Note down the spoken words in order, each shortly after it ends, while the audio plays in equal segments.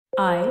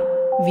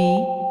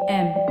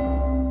IVM.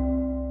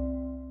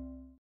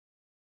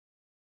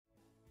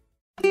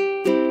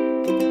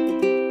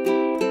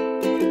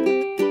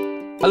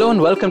 Hello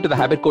and welcome to the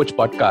Habit Coach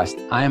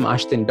podcast. I am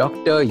Ashton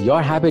Doctor,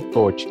 your habit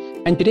coach.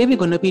 And today we're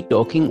going to be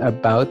talking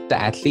about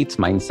the athlete's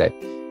mindset.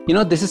 You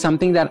know, this is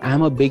something that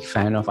I'm a big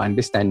fan of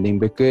understanding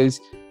because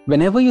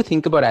whenever you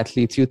think about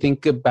athletes, you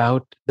think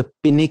about the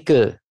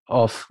pinnacle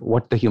of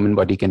what the human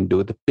body can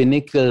do, the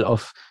pinnacle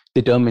of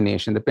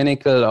determination, the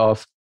pinnacle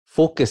of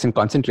focus and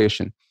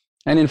concentration.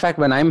 And in fact,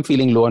 when I'm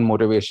feeling low on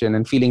motivation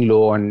and feeling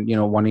low on,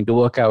 wanting to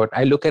work out,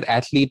 I look at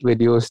athlete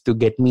videos to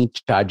get me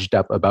charged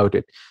up about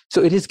it.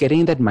 So it is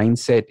getting that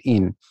mindset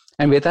in.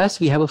 And with us,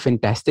 we have a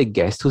fantastic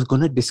guest who's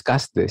going to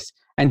discuss this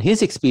and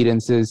his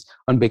experiences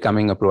on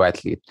becoming a pro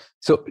athlete.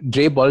 So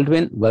Dre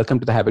Baldwin, welcome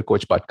to the Habit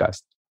Coach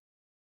podcast.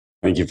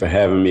 Thank you for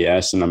having me,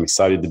 Ashton. I'm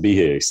excited to be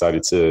here,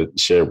 excited to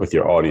share with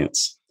your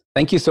audience.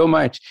 Thank you so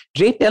much.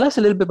 Dre, tell us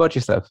a little bit about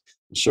yourself.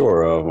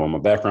 Sure. Well, my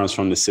background's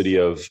from the city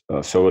of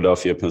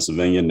Philadelphia,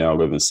 Pennsylvania. Now I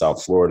live in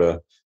South Florida.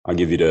 I'll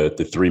give you the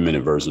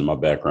 3-minute version of my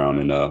background.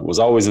 And was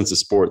always into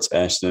sports,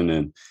 Ashton,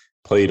 and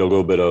played a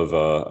little bit of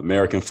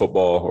American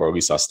football, or at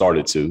least I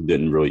started to.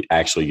 Didn't really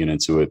actually get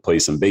into it. Played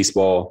some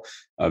baseball.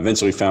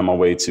 Eventually found my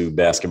way to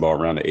basketball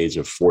around the age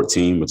of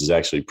 14, which is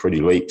actually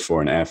pretty late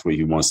for an athlete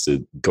who wants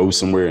to go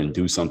somewhere and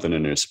do something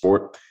in their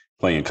sport,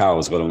 play in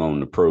college, let alone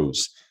the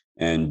pros.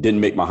 And didn't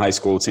make my high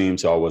school team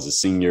till I was a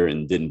senior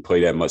and didn't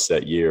play that much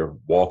that year.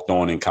 Walked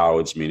on in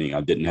college, meaning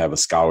I didn't have a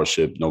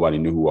scholarship. Nobody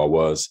knew who I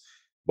was,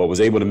 but was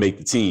able to make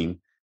the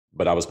team.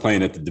 But I was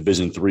playing at the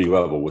Division III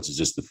level, which is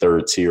just the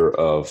third tier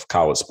of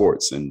college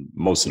sports. And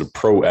most of the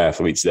pro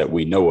athletes that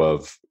we know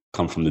of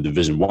come from the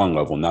Division I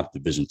level, not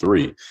Division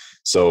III.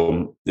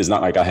 So it's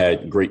not like I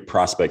had great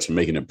prospects for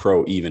making it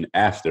pro even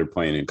after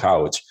playing in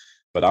college.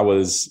 But I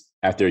was,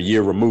 after a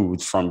year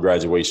removed from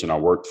graduation, I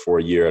worked for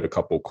a year at a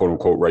couple quote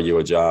unquote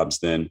regular jobs.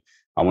 Then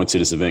I went to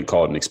this event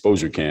called an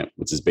exposure camp,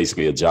 which is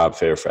basically a job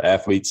fair for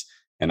athletes.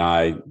 And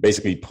I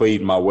basically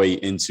played my way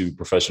into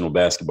professional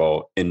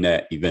basketball in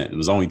that event. It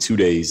was only 2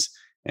 days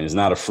and it's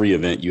not a free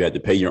event. You had to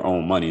pay your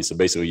own money. So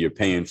basically you're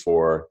paying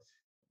for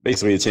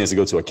basically a chance to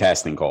go to a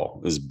casting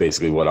call is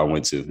basically what I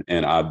went to.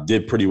 And I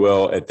did pretty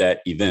well at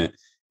that event.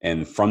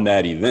 And from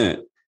that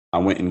event, I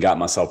went and got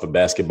myself a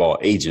basketball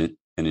agent.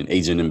 And an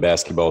agent in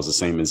basketball is the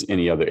same as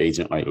any other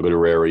agent, like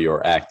literary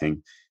or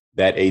acting.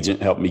 That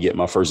agent helped me get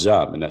my first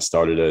job. And that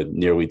started a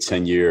nearly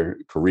 10-year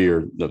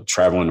career of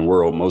traveling the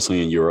world,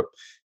 mostly in Europe,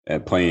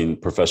 and playing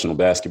professional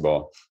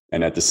basketball.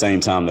 And at the same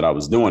time that I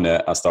was doing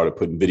that, I started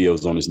putting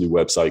videos on this new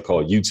website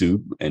called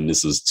YouTube. And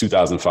this is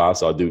 2005.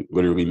 So I do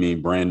literally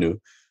mean brand new.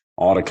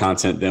 All the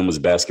content then was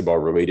basketball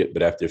related.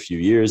 But after a few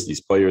years, these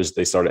players,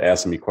 they started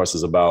asking me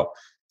questions about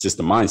just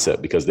the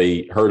mindset because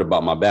they heard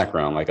about my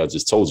background, like I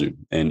just told you,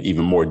 and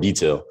even more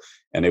detail.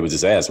 And they would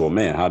just ask, well,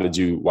 man,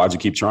 why'd you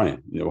keep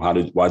trying?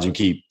 Why'd you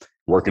keep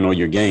working on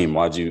your game?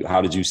 How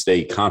did you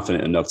stay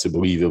confident enough to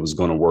believe it was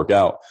going to work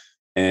out?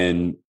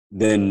 And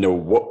then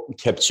what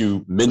kept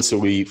you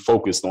mentally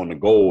focused on the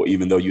goal,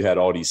 even though you had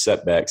all these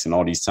setbacks and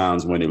all these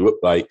times when it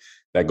looked like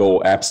that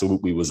goal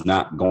absolutely was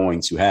not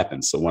going to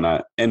happen. So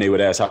and they would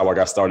ask how I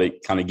got started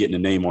kind of getting a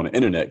name on the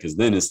internet, because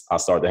then I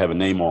started to have a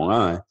name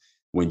online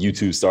when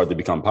YouTube started to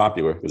become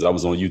popular, because I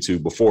was on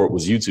YouTube before it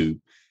was YouTube.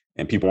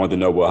 And people wanted to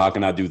know, well, how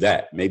can I do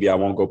that? Maybe I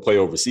won't go play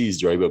overseas,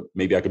 Dre, but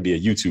maybe I could be a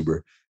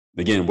YouTuber.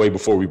 Again, way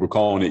before we were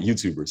calling it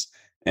YouTubers.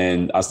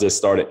 And I just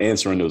started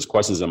answering those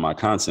questions in my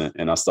content.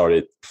 And I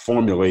started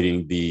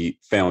formulating the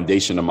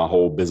foundation of my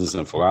whole business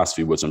and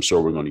philosophy, which I'm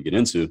sure we're going to get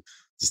into.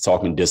 Just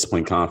talking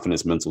discipline,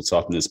 confidence, mental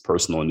toughness,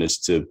 personal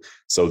initiative.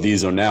 So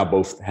these are now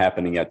both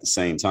happening at the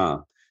same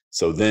time.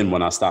 So then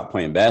when I stopped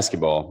playing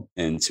basketball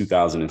in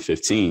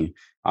 2015,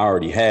 I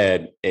already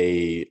had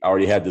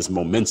this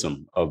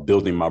momentum of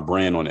building my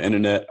brand on the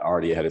internet. I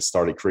already had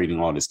started creating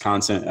all this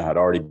content. I had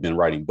already been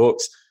writing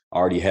books. I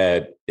already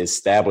had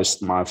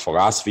established my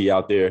philosophy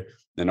out there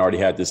and already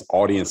had this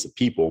audience of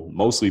people,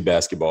 mostly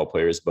basketball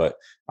players. But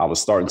I was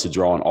starting to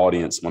draw an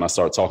audience when I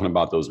started talking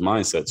about those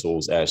mindset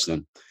tools,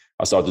 Ashton.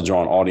 I started to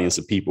draw an audience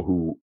of people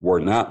who were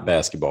not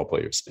basketball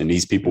players. And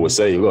these people would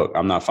say, look,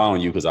 I'm not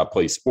following you because I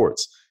play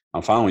sports.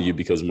 I'm following you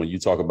because when you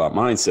talk about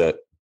mindset,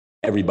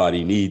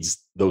 everybody needs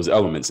those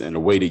elements. And the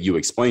way that you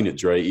explain it,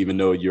 Dre, even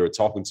though you're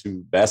talking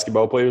to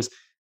basketball players,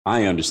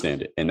 I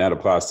understand it. And that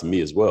applies to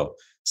me as well.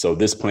 So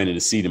this planted a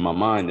seed in my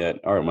mind that,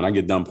 all right, when I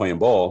get done playing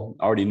ball,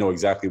 I already know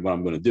exactly what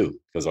I'm going to do.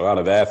 Because a lot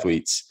of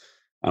athletes,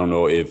 I don't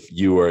know if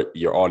you or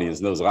your audience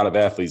knows, a lot of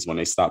athletes, when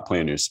they stop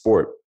playing their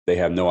sport, they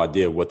have no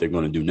idea what they're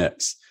going to do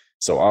next.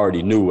 So I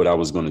already knew what I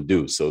was going to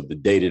do. So the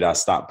day that I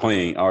stopped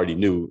playing, I already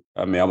knew,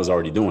 I was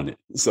already doing it.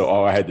 So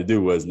all I had to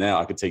do was now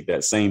I could take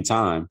that same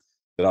time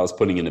that I was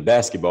putting into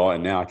basketball,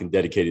 and now I can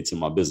dedicate it to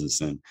my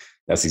business. And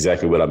that's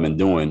exactly what I've been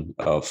doing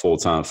full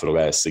time for the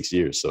last 6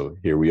 years. So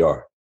here we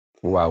are.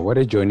 Wow, what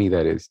a journey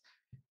that is.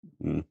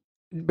 Mm.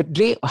 But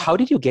Dre, how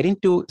did you get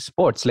into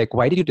sports? Like,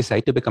 why did you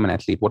decide to become an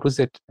athlete? What was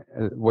it?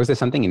 Was there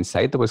something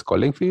inside that was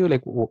calling for you?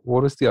 Like,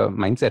 what was your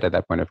mindset at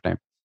that point of time?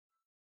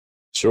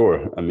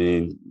 Sure. I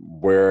mean,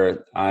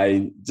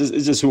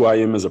 it's just who I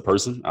am as a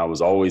person. I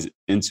was always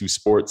into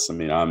sports. I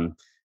mean, I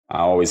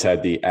always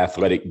had the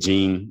athletic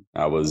gene.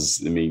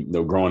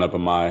 Growing up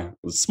in my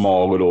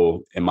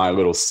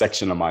little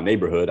section of my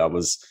neighborhood, I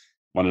was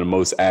one of the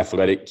most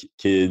athletic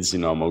kids.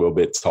 I'm a little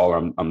bit taller.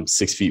 I'm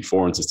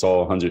 6'4" tall,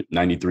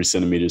 193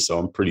 centimeters. So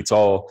I'm pretty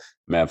tall.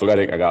 I'm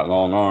athletic. I got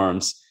long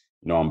arms.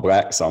 I'm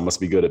Black, so I must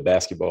be good at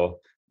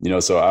basketball.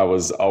 So I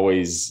was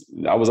always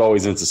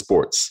into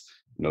sports.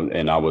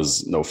 And I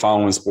was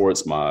following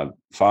sports. My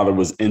father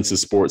was into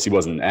sports. He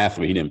wasn't an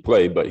athlete. He didn't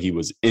play, but he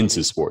was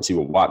into sports. He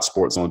would watch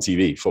sports on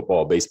TV,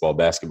 football, baseball,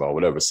 basketball,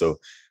 whatever. So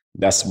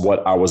that's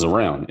what I was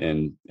around.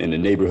 And in the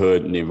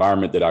neighborhood and the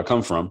environment that I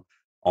come from,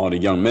 all the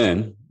young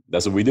men,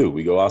 that's what we do.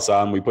 We go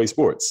outside and we play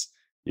sports.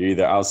 You're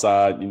either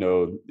outside,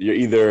 you're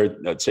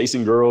either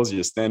chasing girls,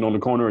 you're standing on the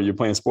corner, or you're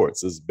playing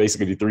sports. It's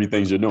basically the three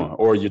things you're doing.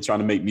 Or you're trying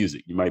to make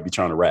music. You might be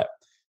trying to rap.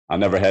 I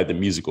never had the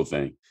musical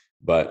thing.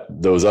 But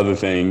those other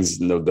things,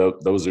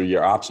 those are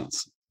your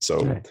options.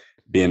 So right.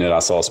 Being that I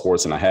saw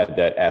sports and I had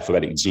that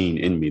athletic gene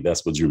in me,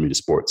 that's what drew me to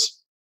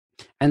sports.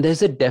 And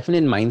there's a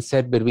definite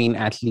mindset between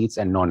athletes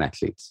and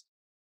non-athletes,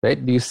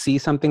 right? Do you see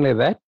something like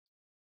that?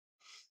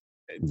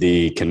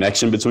 The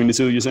connection between the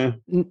two, you're saying?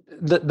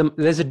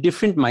 There's a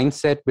different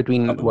mindset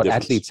between what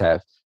athletes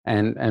have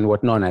and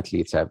what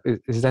non-athletes have.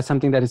 Is that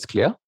something that is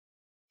clear?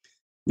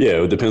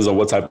 Yeah, it depends on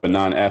what type of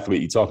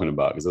non-athlete you're talking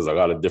about, because there's a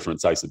lot of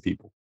different types of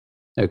people.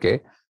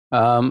 Okay.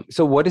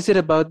 So what is it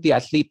about the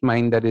athlete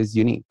mind that is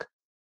unique?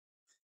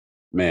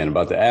 Man,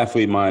 about the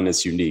athlete mind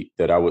that's unique,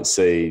 that I would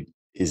say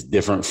is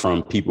different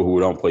from people who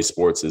don't play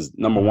sports, is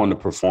number one, the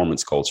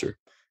performance culture.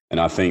 And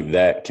I think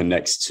that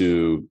connects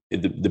to,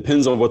 it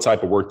depends on what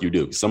type of work you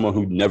do. Someone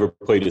who never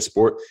played a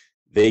sport,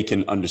 they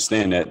can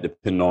understand that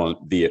depending on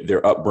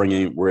their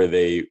upbringing,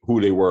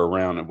 who they were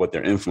around and what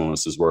their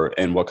influences were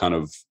and what kind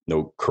of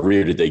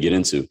career did they get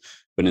into.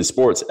 But in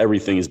sports,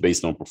 everything is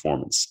based on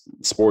performance.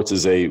 Sports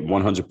is a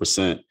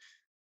 100%,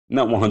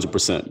 not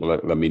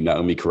 100%,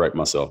 let me correct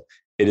myself.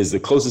 It is the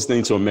closest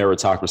thing to a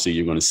meritocracy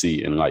you're going to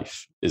see in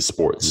life is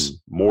sports.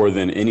 More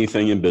than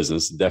anything in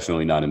business,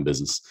 definitely not in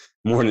business.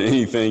 More than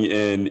anything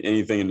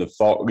in the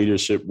thought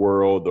leadership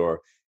world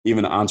or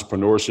even the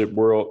entrepreneurship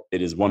world,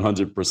 it is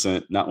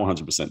 100%, not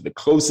 100%, the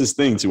closest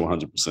thing to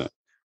 100%,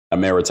 a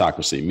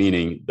meritocracy,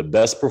 meaning the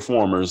best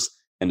performers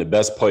and the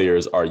best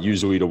players are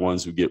usually the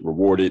ones who get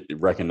rewarded,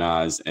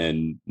 recognized,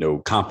 and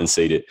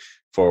compensated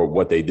for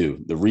what they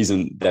do. The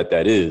reason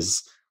that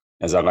is,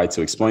 as I like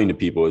to explain to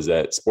people, is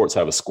that sports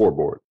have a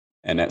scoreboard.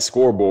 And that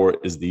scoreboard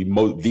is the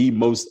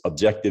most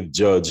objective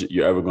judge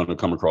you're ever going to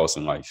come across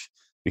in life.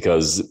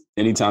 Because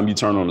anytime you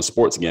turn on a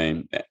sports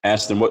game,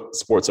 Ashton, what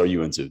sports are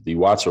you into? Do you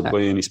watch or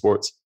play any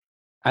sports?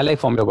 I like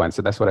Formula One,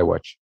 so that's what I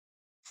watch.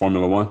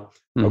 Formula One?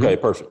 Mm-hmm. Okay,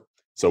 perfect.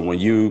 So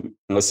when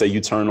let's say you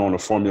turn on a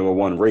Formula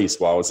One race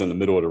while it's in the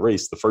middle of the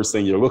race, the first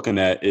thing you're looking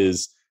at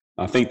is,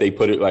 I think they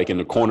put it like in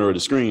the corner of the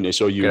screen. They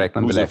show you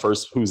who's in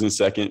first, who's in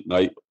second.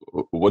 Like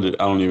I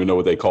don't even know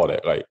what they call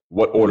that. Like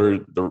what order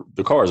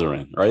the cars are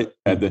in, right?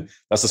 And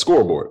that's the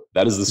scoreboard.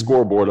 That is the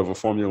scoreboard of a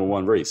Formula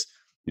One race.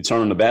 You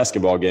turn on the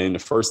basketball game, the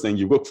first thing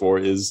you look for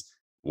is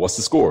what's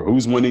the score?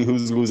 Who's winning?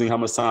 Who's losing? How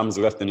much time is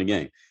left in the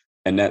game?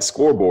 And that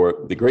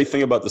scoreboard, the great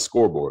thing about the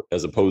scoreboard,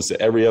 as opposed to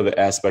every other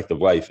aspect of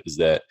life, is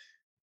that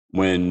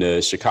when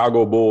the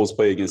Chicago Bulls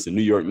play against the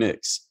New York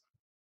Knicks,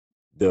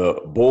 the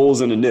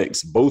Bulls and the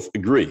Knicks both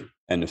agree,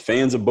 and the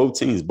fans of both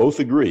teams both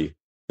agree,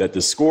 that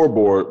the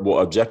scoreboard will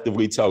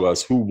objectively tell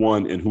us who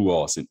won and who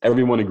lost. And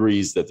everyone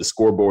agrees that the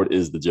scoreboard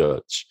is the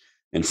judge.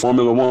 In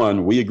Formula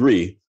One, we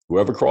agree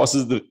whoever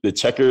crosses the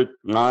checkered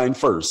line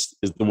first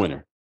is the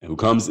winner. And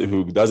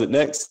who does it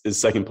next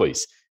is second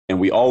place. And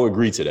we all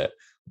agree to that.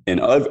 In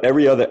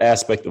every other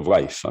aspect of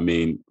life, I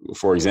mean,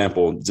 for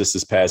example, just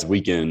this past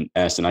weekend,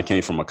 Ashton, I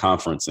came from a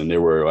conference and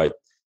there were like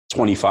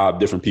 25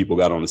 different people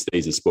got on the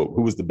stage and spoke.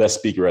 Who was the best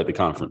speaker at the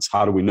conference?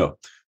 How do we know?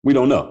 We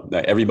don't know.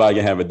 Now, everybody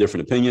can have a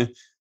different opinion.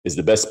 Is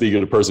the best speaker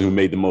the person who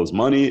made the most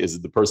money? Is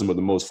it the person with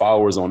the most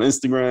followers on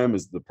Instagram?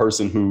 Is it the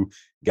person who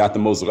got the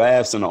most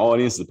laughs in the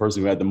audience? Is the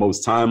person who had the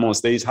most time on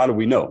stage? How do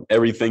we know?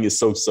 Everything is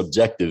so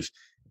subjective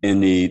in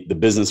the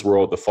business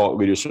world, the thought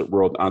leadership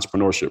world, the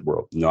entrepreneurship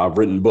world. I've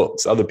written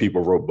books. Other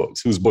people wrote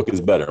books. Whose book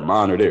is better,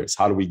 mine or theirs?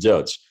 How do we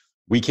judge?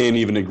 We can't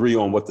even agree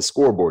on what the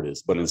scoreboard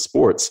is. But in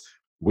sports,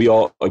 we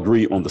all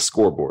agree on the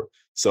scoreboard.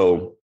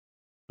 So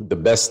the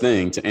best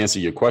thing to answer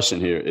your question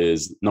here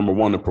is, number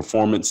one, the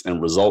performance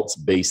and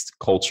results-based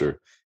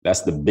culture.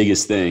 That's the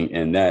biggest thing.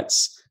 And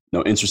that's,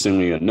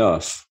 interestingly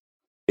enough,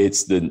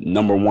 it's the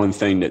number one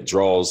thing that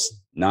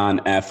draws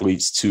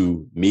non-athletes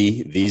to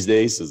me these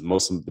days, because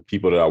most of the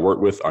people that I work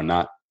with are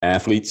not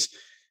athletes.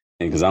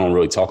 And because I don't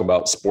really talk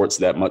about sports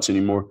that much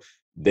anymore,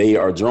 they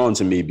are drawn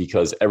to me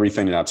because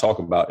everything that I talk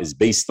about is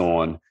based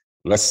on,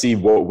 let's see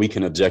what we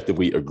can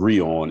objectively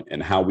agree on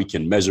and how we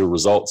can measure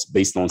results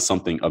based on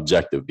something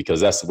objective,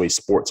 because that's the way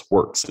sports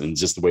works. And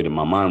just the way that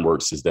my mind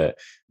works is that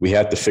we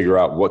have to figure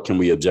out what can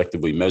we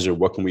objectively measure,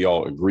 what can we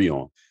all agree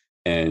on.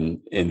 And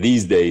in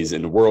these days,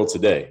 in the world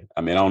today,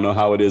 I mean, I don't know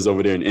how it is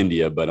over there in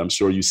India, but I'm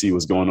sure you see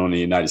what's going on in the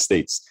United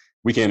States.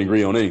 We can't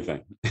agree on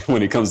anything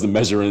when it comes to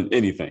measuring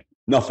anything.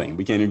 Nothing.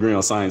 We can't agree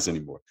on science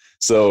anymore.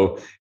 So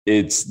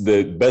it's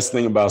the best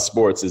thing about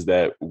sports is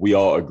that we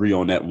all agree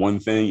on that one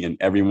thing and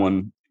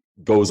everyone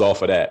goes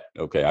off of that.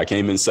 Okay, I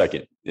came in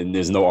second and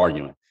there's no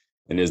argument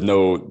and there's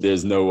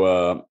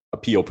no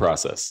appeal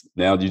process.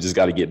 Now you just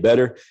got to get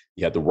better.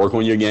 You have to work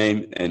on your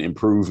game and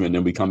improve. And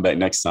then we come back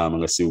next time and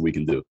let's see what we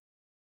can do.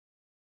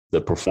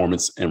 The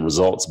performance and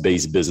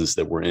results-based business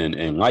that we're in.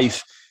 And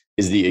life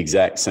is the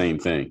exact same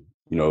thing.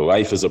 You know,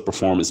 life is a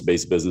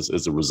performance-based business,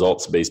 it's a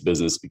results-based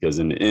business, because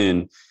in the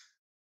end,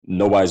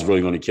 nobody's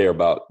really going to care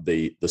about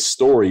the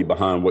story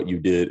behind what you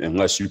did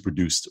unless you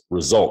produced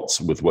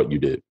results with what you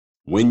did.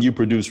 When you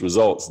produce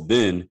results,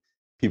 then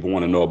people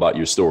want to know about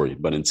your story.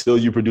 But until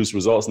you produce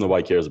results,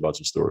 nobody cares about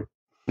your story.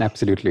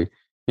 Absolutely.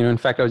 You know, in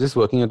fact, I was just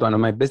working with one of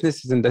my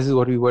businesses, and this is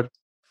what we were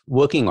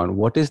working on.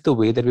 What is the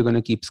way that we're going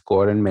to keep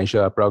score and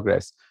measure our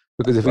progress?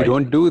 Because if we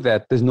don't do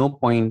that, there's no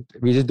point.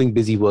 We're just doing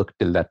busy work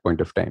till that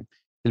point of time,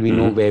 till we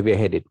know where we're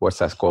headed.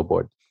 What's our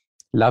scoreboard?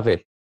 Love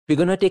it. We're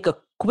going to take a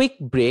quick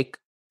break.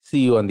 See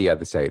you on the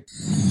other side.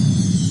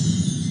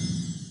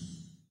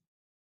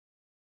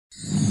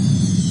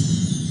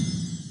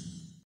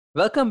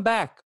 Welcome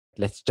back.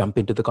 Let's jump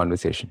into the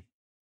conversation.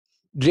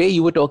 Dre,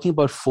 you were talking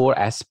about 4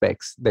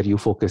 aspects that you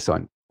focus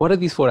on. What are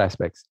these 4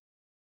 aspects?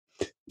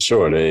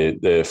 Sure.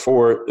 The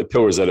 4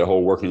 pillars of the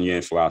whole working your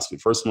game philosophy.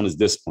 First one is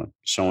discipline,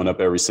 showing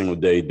up every single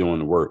day, doing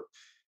the work.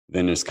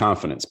 Then there's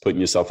confidence, putting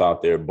yourself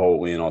out there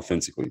boldly and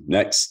authentically.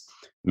 Next,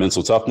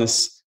 mental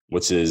toughness,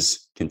 which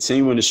is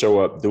continuing to show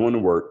up, doing the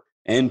work,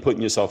 and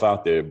putting yourself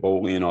out there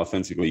boldly and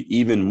authentically,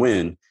 even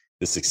when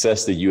the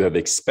success that you have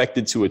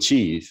expected to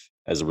achieve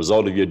as a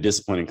result of your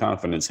discipline and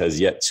confidence has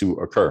yet to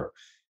occur.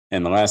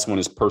 And the last one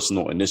is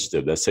personal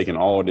initiative. That's taking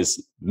all of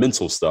this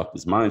mental stuff,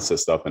 this mindset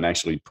stuff, and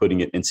actually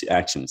putting it into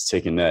action. It's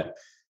taking that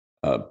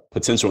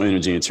potential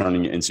energy and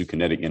turning it into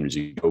kinetic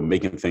energy,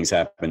 making things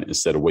happen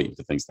instead of waiting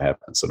for things to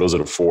happen. So those are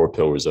the 4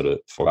 pillars of the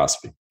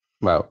philosophy.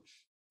 Wow.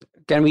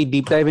 Can we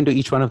deep dive into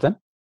each one of them?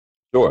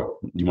 Sure.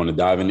 You want to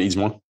dive into each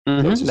one?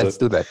 Let's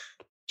do that.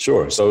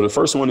 Sure. So the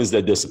first one is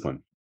that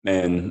discipline.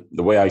 And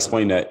the way I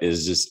explain that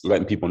is just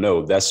letting people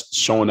know that's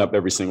showing up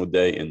every single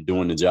day and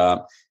doing the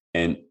job.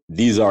 And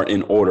these are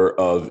in order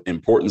of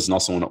importance and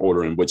also in the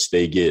order in which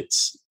the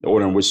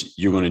order in which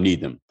you're going to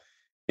need them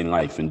in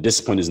life. And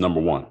discipline is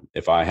number 1.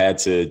 If I had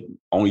to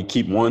only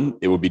keep one,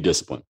 it would be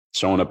discipline,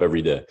 showing up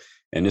every day.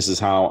 And this is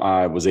how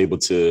I was able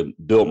to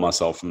build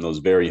myself from those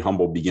very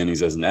humble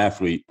beginnings as an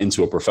athlete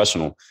into a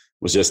professional,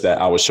 was just that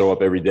I would show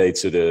up every day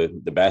to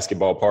the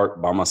basketball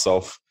park by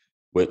myself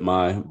with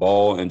my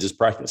ball and just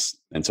practice.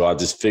 And so I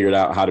just figured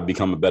out how to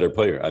become a better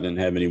player. I didn't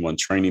have anyone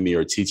training me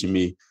or teaching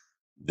me.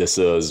 This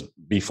was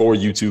before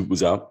YouTube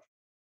was out.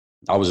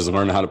 I was just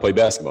learning how to play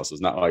basketball. So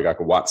it's not like I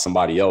could watch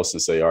somebody else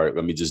and say, all right,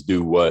 let me just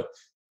do what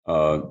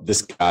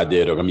this guy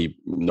did, or let me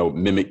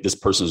mimic this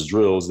person's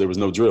drills. There was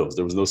no drills.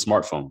 There was no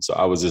smartphone. So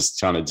I was just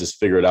trying to just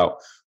figure it out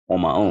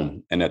on my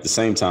own. And at the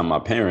same time, my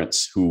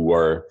parents, who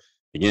were,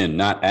 again,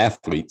 not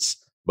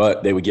athletes,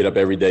 but they would get up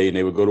every day and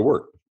they would go to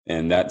work.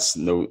 And that's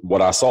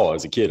what I saw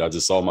as a kid. I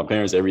just saw my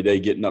parents every day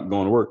getting up,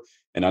 going to work.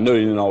 And I know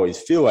they didn't always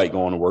feel like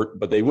going to work,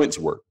 but they went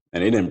to work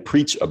and they didn't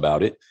preach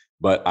about it,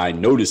 but I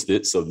noticed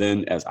it. So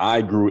then as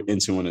I grew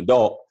into an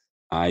adult,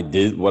 I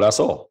did what I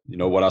saw.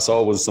 What I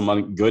saw was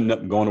somebody good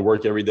enough going to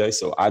work every day.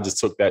 So I just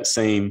took that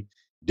same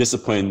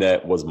discipline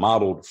that was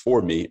modeled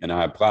for me and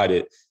I applied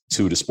it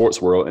to the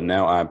sports world. And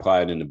now I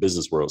apply it in the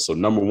business world. So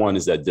number 1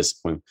 is that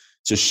discipline,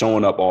 just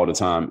showing up all the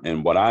time.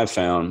 And what I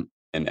found,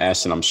 and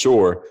Ashton, I'm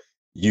sure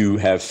you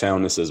have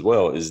found this as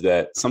well, is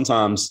that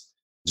sometimes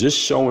just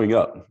showing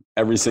up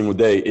every single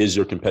day is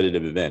your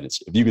competitive advantage.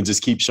 If you can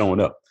just keep showing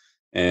up.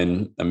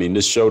 And I mean,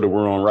 this show that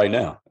we're on right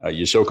now,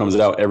 your show comes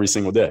out every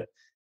single day.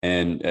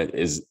 And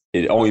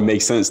it only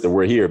makes sense that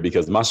we're here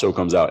because my show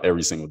comes out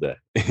every single day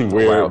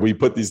where we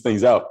put these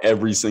things out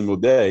every single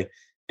day.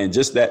 And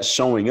just that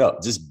showing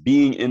up, just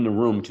being in the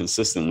room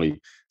consistently,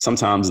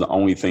 sometimes the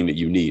only thing that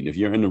you need. If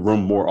you're in the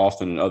room more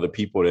often than other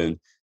people, then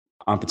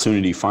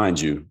opportunity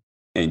finds you.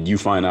 And you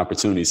find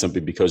opportunity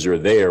simply because you're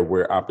there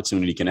where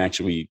opportunity can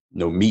actually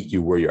meet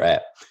you where you're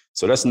at.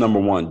 So that's number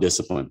 1,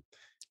 discipline.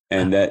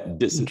 And that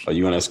are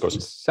you going to ask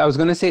questions? So I was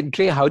going to say,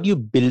 Dre, how do you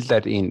build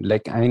that in?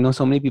 Like, I know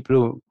so many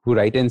people who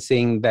write in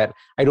saying that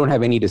I don't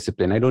have any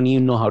discipline. I don't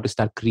even know how to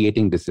start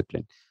creating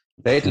discipline,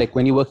 right? Like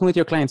when you're working with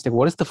your clients, like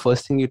what is the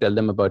first thing you tell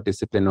them about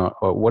discipline, or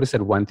what is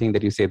that one thing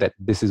that you say that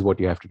this is what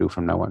you have to do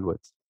from now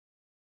onwards?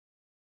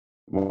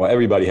 Well,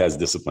 everybody has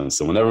discipline.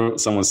 So whenever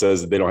someone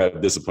says that they don't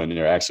have discipline,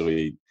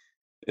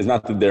 it's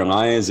not that they're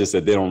lying, it's just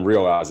that they don't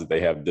realize that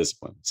they have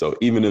discipline. So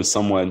even if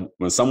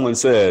when someone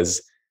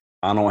says,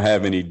 I don't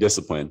have any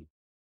discipline,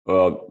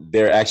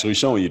 they're actually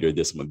showing you their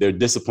discipline. They're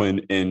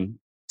disciplined in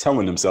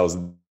telling themselves.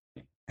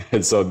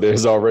 And so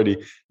the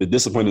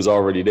discipline is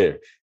already there.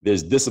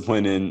 There's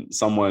discipline in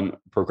someone.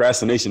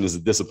 Procrastination is a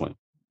discipline.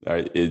 All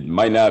right? It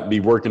might not be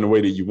working the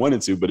way that you want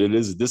it to, but it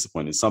is a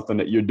discipline. It's something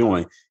that you're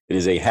doing. It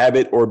is a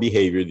habit or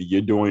behavior that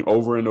you're doing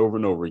over and over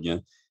and over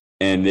again.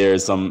 And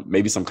there's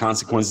maybe some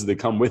consequences that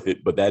come with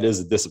it, but that is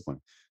a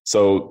discipline.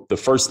 So the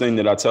first thing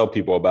that I tell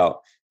people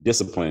about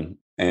discipline,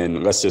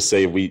 and let's just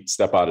say we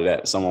step out of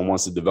that, someone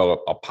wants to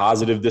develop a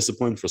positive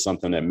discipline for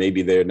something that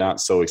maybe they're not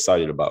so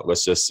excited about.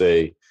 Let's just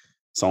say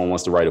someone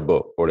wants to write a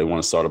book or they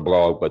want to start a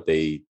blog, but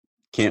they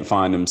can't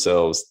find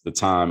themselves the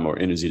time or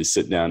energy to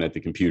sit down at the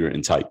computer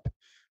and type.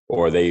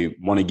 Or they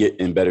want to get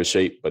in better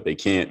shape, but they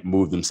can't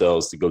move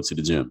themselves to go to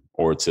the gym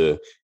or to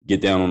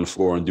get down on the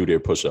floor and do their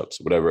push-ups,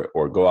 whatever,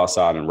 or go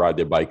outside and ride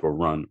their bike or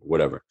run,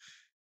 whatever.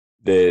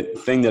 The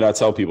thing that I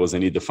tell people is they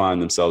need to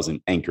find themselves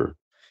an anchor.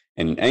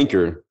 And an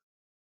anchor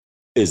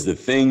is the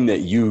thing that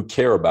you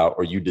care about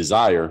or you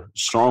desire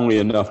strongly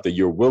enough that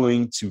you're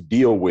willing to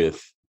deal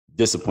with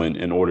discipline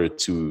in order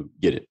to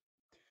get it.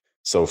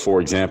 So, for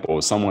example,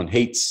 if someone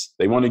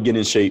they want to get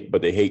in shape,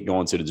 but they hate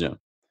going to the gym,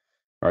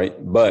 right?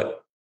 But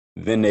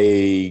then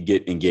they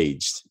get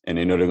engaged and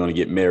they know they're going to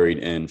get married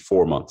in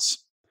 4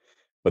 months,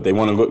 but they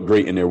want to look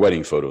great in their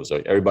wedding photos.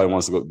 Right? Everybody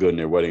wants to look good in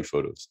their wedding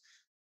photos.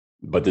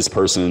 But this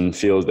person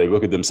feels, they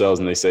look at themselves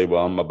and they say,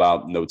 well, I'm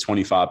about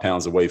 25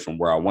 pounds away from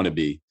where I want to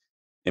be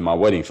in my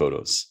wedding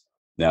photos.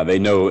 Now they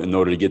know in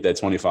order to get that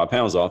 25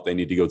 pounds off, they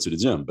need to go to the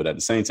gym, but at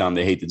the same time,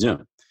 they hate the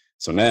gym.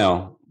 So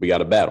now we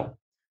got a battle.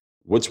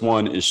 Which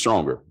one is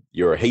stronger?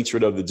 Your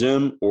hatred of the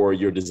gym or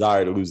your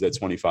desire to lose that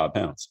 25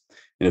 pounds?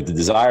 And if the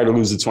desire to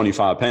lose the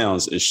 25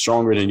 pounds is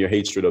stronger than your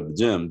hatred of the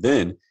gym,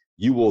 then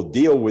you will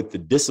deal with the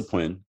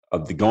discipline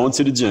of the going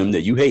to the gym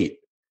that you hate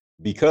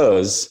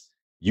because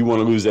you want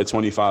to lose that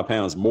 25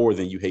 pounds more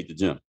than you hate the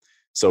gym.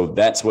 So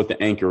that's what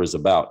the anchor is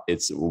about.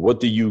 It's what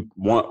do you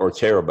want or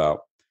care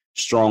about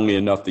strongly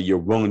enough that you're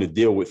willing to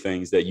deal with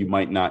things that you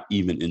might not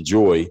even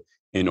enjoy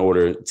in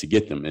order to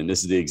get them. And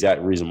this is the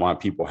exact reason why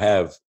people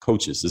have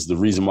coaches. This is the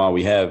reason why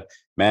we have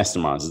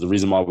masterminds. This is the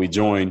reason why we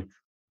join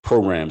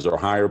programs or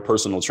hire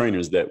personal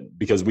trainers,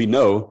 because we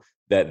know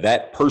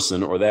that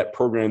person or that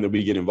program that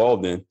we get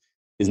involved in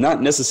is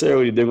not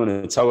necessarily they're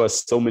going to tell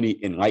us so many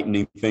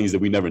enlightening things that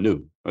we never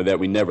knew or that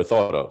we never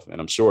thought of. And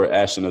I'm sure,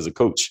 Ashton, as a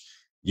coach,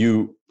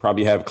 you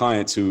probably have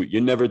clients who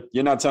you're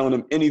not telling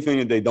them anything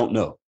that they don't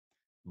know.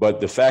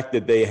 But the fact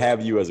that they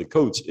have you as a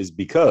coach is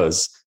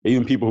because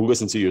even people who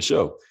listen to your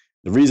show,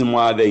 the reason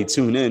why they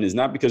tune in is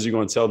not because you're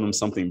going to tell them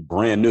something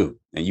brand new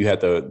and you have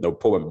to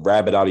pull a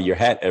rabbit out of your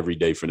hat every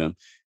day for them.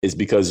 Is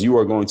because you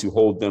are going to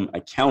hold them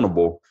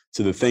accountable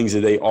to the things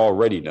that they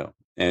already know.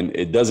 And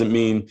it doesn't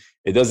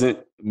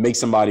make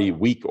somebody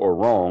weak or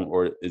wrong,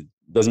 or it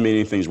doesn't mean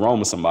anything's wrong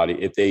with somebody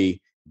if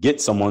they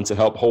get someone to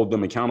help hold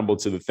them accountable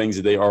to the things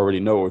that they already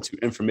know or to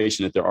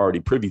information that they're already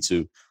privy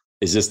to.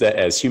 It's just that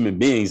as human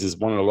beings, is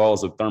one of the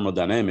laws of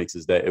thermodynamics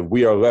is that if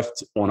we are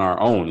left on our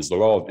own, it's the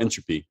law of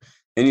entropy.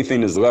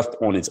 Anything that's left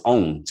on its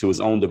own to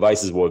its own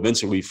devices will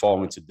eventually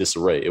fall into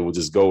disarray. It will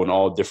just go in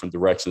all different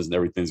directions and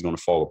everything's going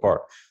to fall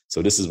apart.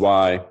 So this is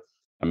why,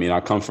 I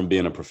come from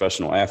being a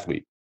professional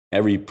athlete.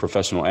 Every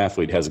professional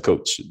athlete has a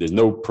coach. There's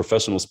no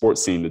professional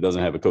sports team that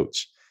doesn't have a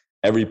coach.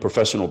 Every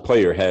professional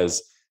player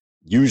has,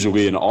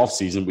 usually in the off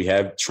season, we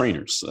have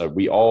trainers.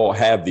 We all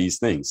have these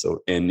things.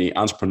 So in the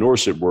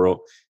entrepreneurship world,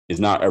 it's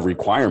not a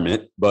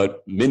requirement, but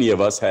many of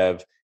us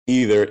have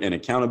either an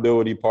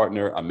accountability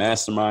partner, a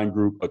mastermind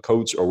group, a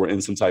coach, or we're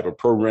in some type of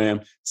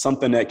program,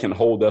 something that can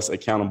hold us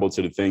accountable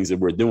to the things that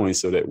we're doing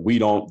so that we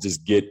don't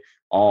just get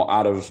all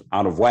out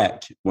of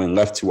whack when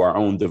left to our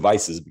own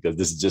devices, because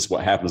this is just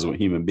what happens with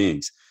human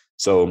beings.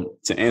 So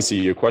to answer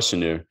your question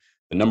there,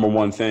 the number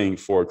one thing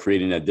for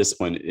creating that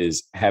discipline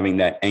is having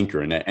that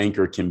anchor. And that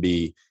anchor can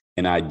be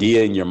an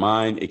idea in your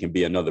mind. It can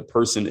be another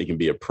person. It can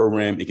be a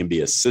program. It can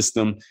be a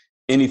system.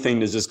 Anything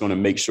that's just going to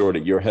make sure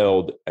that you're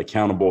held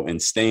accountable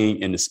and staying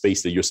in the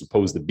space that you're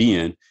supposed to be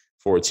in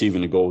for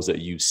achieving the goals that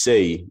you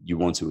say you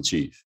want to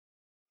achieve.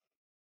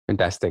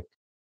 Fantastic.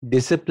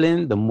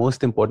 Discipline, the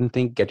most important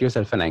thing, get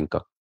yourself an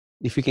anchor.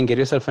 If you can get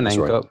yourself an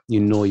anchor, right, you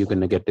know you're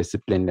going to get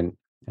disciplined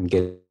and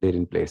get it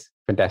in place.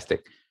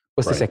 Fantastic.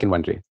 What's the second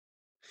one, Dre?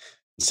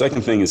 The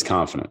second thing is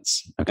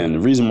confidence. Okay. And the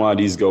reason why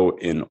these go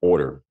in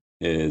order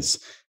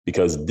is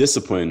because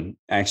discipline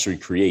actually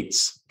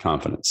creates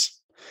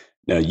confidence.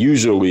 Now,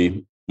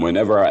 usually,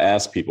 whenever I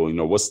ask people,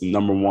 what's the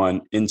number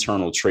one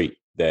internal trait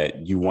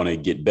that you want to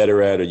get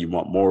better at or you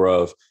want more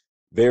of,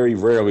 very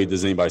rarely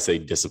does anybody say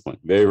discipline.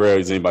 Very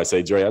rarely does anybody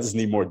say, Dre, I just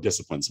need more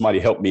discipline. Somebody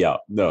help me out.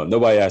 No,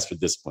 nobody asks for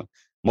discipline.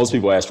 Most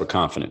people ask for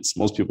confidence.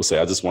 Most people say,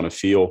 I just want to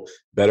feel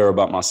better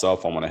about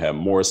myself. I want to have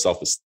more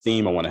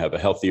self-esteem. I want to have a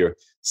healthier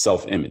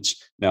self-image.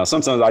 Now,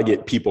 sometimes I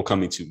get people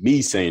coming to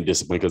me saying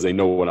discipline because they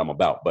know what I'm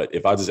about. But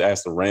if I just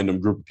ask a random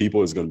group of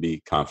people, it's going to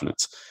be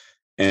confidence.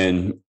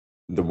 And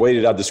the way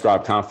that I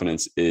describe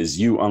confidence is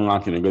you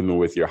unlocking and living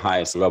with your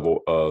highest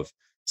level of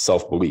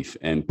self-belief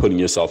and putting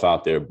yourself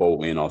out there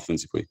boldly and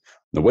authentically.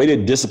 The way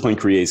that discipline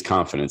creates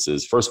confidence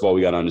is, first of all,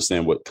 we got to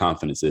understand what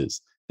confidence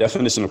is.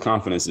 Definition of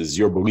confidence is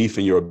your belief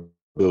in your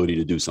ability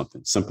to do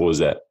something. Simple as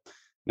that.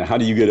 Now, how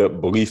do you get a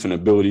belief and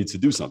ability to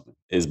do something?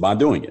 Is by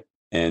doing it.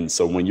 And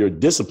so when you're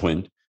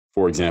disciplined,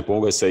 for example,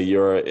 let's say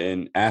you're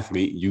an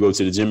athlete, you go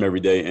to the gym every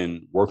day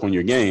and work on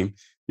your game,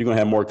 you're going to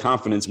have more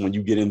confidence when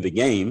you get in the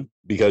game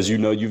because you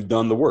know you've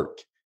done the work.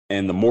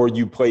 And the more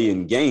you play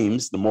in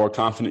games, the more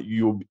confident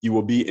you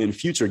will be in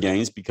future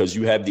games because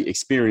you have the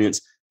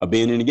experience of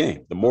being in a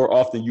game. The more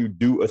often you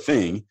do a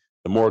thing,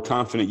 the more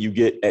confident you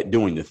get at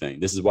doing the thing.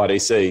 This is why they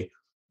say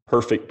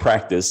perfect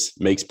practice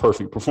makes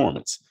perfect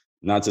performance.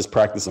 Not just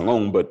practice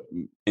alone, but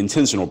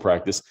intentional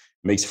practice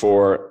makes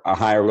for a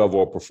higher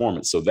level of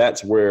performance. So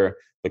that's where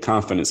the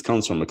confidence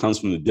comes from. It comes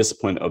from the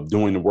discipline of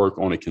doing the work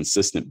on a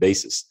consistent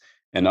basis.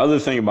 And the other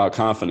thing about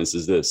confidence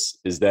is this,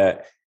 is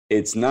that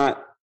it's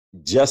not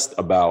just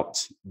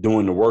about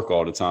doing the work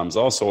all the time. It's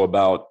also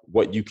about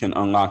what you can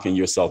unlock in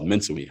yourself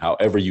mentally,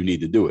 however you need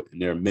to do it.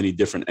 And there are many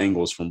different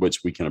angles from which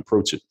we can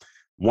approach it.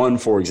 One,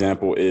 for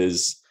example,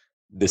 is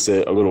this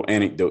a little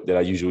anecdote that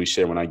I usually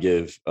share when I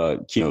give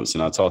keynotes,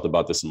 and I talked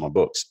about this in my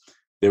books.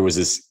 There was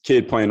this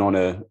kid playing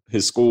on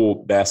his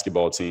school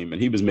basketball team,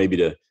 and he was maybe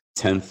the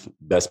 10th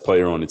best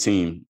player on the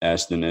team,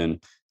 Ashton,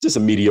 and just a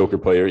mediocre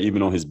player,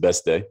 even on his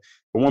best day.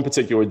 But one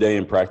particular day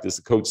in practice,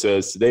 the coach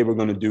says, today we're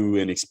going to do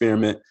an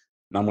experiment,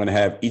 and I'm going to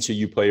have each of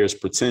you players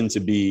pretend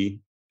to be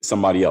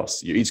somebody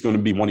else. You're each going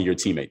to be one of your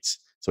teammates.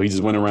 So he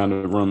just went around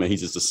the room, and he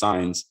just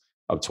assigns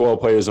of 12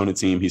 players on the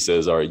team. He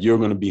says, all right, you're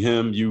going to be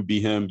him, you be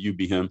him, you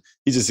be him.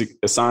 He just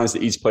assigns to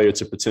each player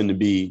to pretend to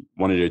be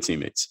one of their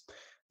teammates.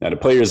 Now, the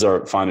players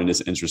are finding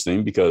this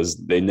interesting because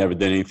they never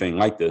did anything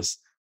like this,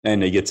 and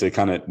they get to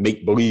kind of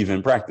make believe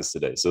in practice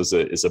today. So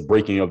it's a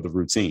breaking of the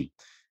routine.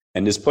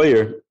 And this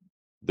player,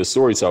 the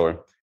storyteller,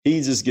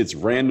 he just gets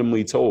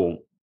randomly told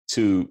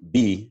to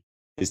be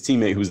his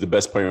teammate who's the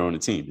best player on the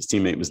team. His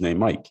teammate was named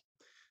Mike.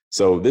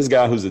 So this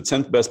guy who's the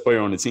 10th best player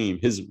on the team,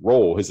 his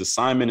role, his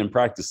assignment in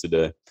practice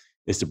today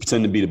is to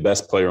pretend to be the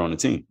best player on the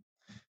team.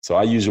 So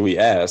I usually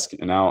ask,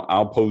 and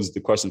I'll pose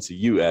the question to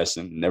you,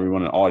 Ashton, and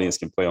everyone in the audience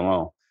can play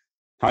along.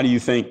 How do you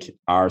think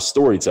our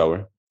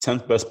storyteller,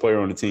 10th best player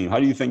on the team, how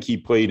do you think he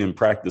played in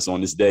practice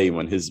on this day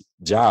when his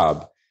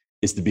job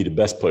is to be the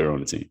best player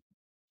on the team?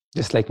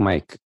 Just like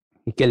Mike,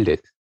 he killed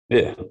it.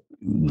 Yeah,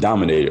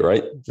 dominated,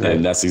 right?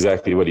 And that's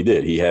exactly what he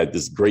did. He had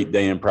this great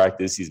day in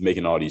practice. He's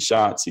making all these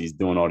shots. He's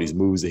doing all these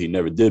moves that he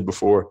never did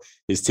before.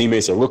 His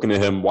teammates are looking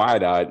at him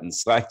wide-eyed and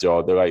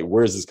slack-jawed. They're like,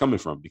 where's this coming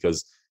from?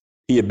 Because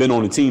he had been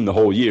on the team the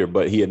whole year,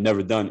 but he had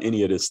never done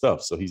any of this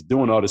stuff. So he's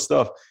doing all this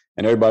stuff,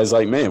 and everybody's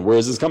like, man, where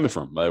is this coming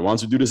from? Like, why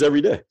don't you do this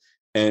every day?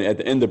 And at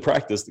the end of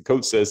practice, the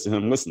coach says to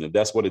him, listen, if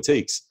that's what it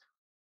takes,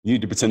 you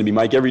need to pretend to be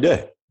Mike every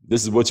day.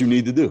 This is what you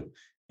need to do.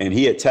 And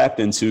he had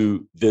tapped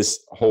into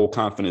this whole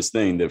confidence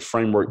thing. The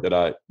framework that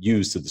I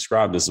use to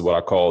describe this is what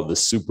I call the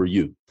super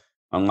you,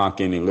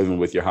 unlocking and living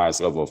with your highest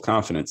level of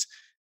confidence.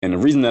 And the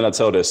reason that I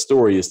tell that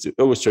story is to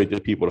illustrate to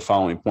people the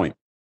following point,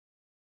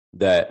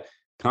 that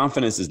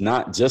confidence is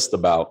not just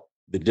about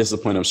the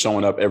discipline of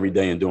showing up every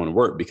day and doing the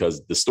work,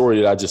 because the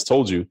story that I just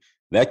told you,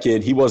 that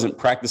kid, he wasn't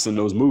practicing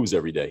those moves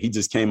every day. He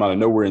just came out of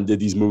nowhere and did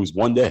these moves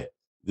one day.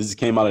 This just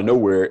came out of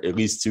nowhere, at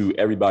least to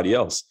everybody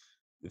else.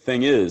 The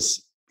thing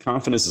is,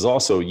 confidence is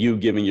also you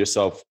giving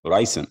yourself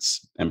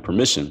license and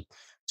permission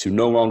to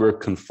no longer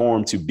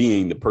conform to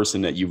being the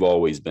person that you've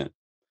always been.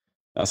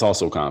 That's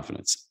also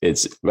confidence.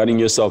 It's letting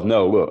yourself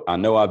know, look, I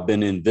know I've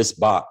been in this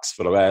box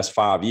for the last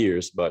 5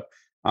 years, but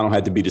I don't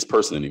have to be this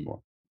person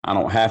anymore. I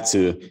don't have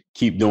to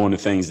keep doing the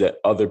things that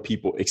other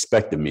people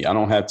expect of me. I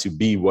don't have to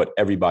be what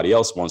everybody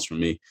else wants from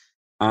me.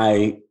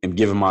 I am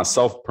giving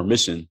myself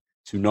permission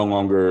to no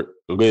longer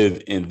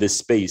live in this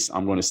space.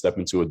 I'm going to step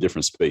into a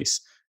different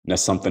space. And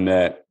that's something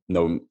that,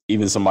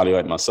 even somebody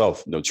like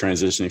myself,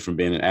 transitioning from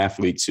being an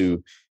athlete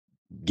to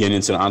getting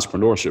into the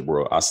entrepreneurship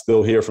world, I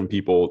still hear from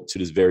people to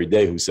this very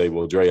day who say,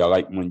 well, Dre, I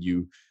like when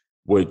you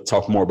would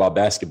talk more about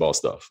basketball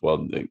stuff.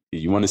 Well,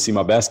 you want to see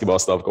my basketball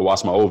stuff, go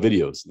watch my old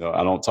videos.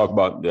 I don't talk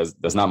about,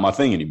 that's not my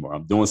thing anymore.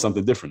 I'm doing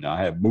something different now.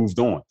 I have moved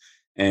on.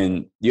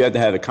 And you have to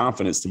have the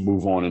confidence to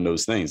move on in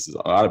those things.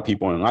 A lot of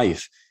people in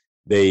life,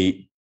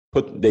 they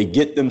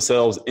get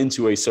themselves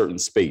into a certain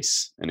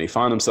space and they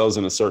find themselves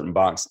in a certain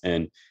box,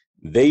 and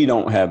they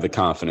don't have the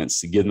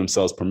confidence to give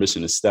themselves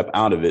permission to step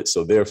out of it.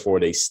 So therefore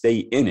they stay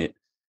in it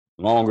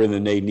longer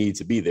than they need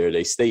to be there.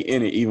 They stay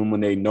in it even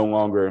when they know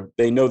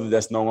that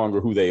that's no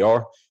longer who they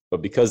are,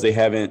 but because they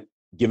haven't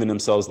given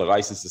themselves the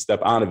license to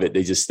step out of it,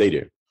 they just stay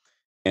there.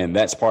 And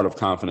that's part of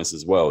confidence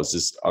as well. It's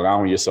just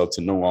allowing yourself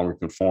to no longer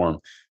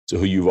conform to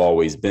who you've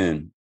always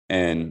been.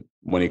 And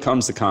when it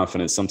comes to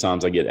confidence,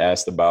 sometimes I get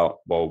asked about,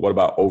 well, what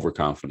about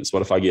overconfidence?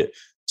 What if I get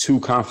too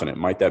confident?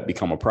 Might that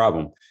become a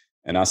problem?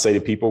 And I say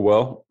to people,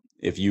 well,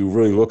 if you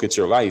really look at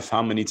your life,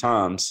 how many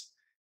times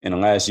in the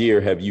last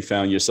year have you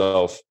found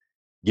yourself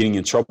getting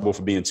in trouble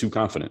for being too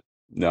confident?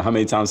 How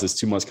many times has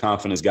too much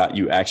confidence got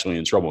you actually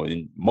in trouble?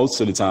 And most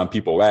of the time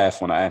people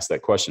laugh when I ask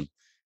that question.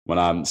 When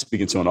I'm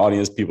speaking to an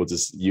audience,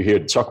 you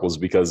hear chuckles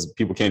because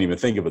people can't even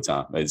think of a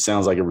time. It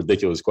sounds like a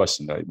ridiculous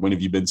question. Right? When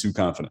have you been too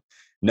confident?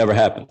 Never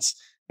happens.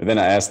 And then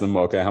I ask them,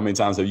 okay, how many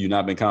times have you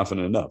not been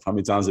confident enough? How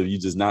many times have you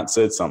just not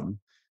said something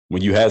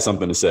when you had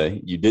something to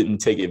say. You didn't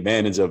take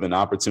advantage of an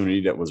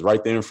opportunity that was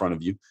right there in front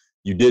of you.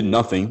 You did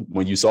nothing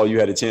when you saw you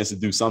had a chance to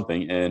do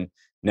something. And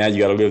now you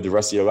got to live the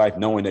rest of your life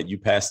knowing that you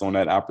passed on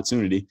that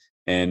opportunity,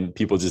 and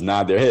people just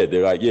nod their head.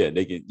 They're like, yeah,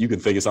 you can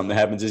think of something that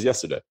happened just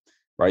yesterday.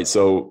 Right.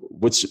 So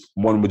which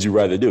one would you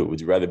rather do?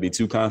 Would you rather be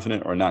too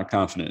confident or not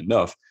confident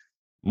enough?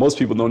 Most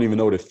people don't even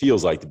know what it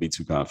feels like to be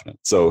too confident.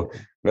 So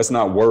let's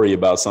not worry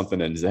about something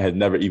that had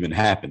never even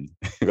happened.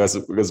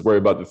 let's worry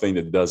about the thing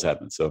that does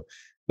happen. So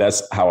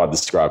that's how I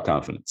describe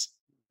confidence.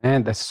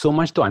 And there's so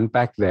much to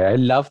unpack there. I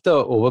love the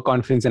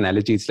overconfidence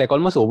analogy. It's like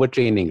almost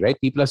overtraining, right?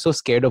 People are so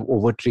scared of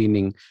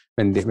overtraining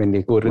when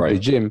they go to the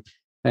gym.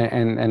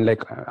 And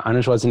like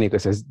Arnold Schwarzenegger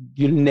says,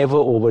 you'll never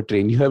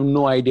overtrain. You have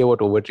no idea what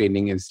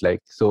overtraining is like.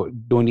 So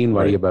don't even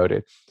worry about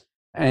it.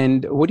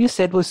 And what you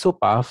said was so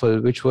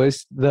powerful, which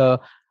was the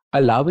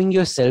allowing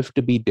yourself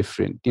to be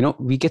different. You know,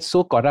 we get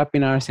so caught up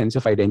in our sense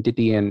of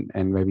identity and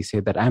where we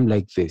say that I'm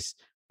like this,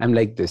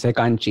 I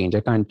can't change.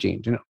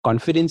 You know,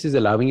 confidence is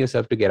allowing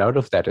yourself to get out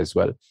of that as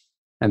well.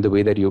 And the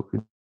way that you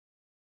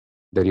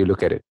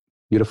look at it.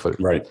 Beautiful.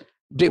 Right.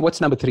 Dre,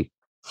 what's number 3?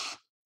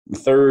 The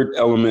third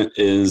element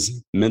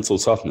is mental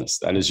toughness.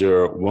 That is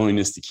your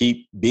willingness to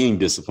keep being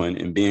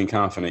disciplined and being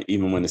confident,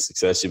 even when the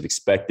success you've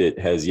expected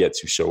has yet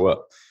to show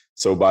up.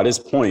 So by this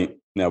point,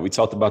 now we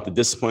talked about the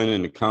discipline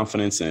and the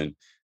confidence. And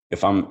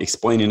if I'm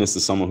explaining this to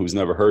someone who's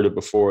never heard it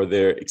before,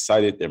 they're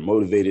excited, they're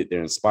motivated,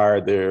 they're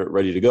inspired, they're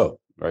ready to go,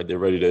 right? They're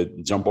ready to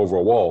jump over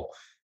a wall.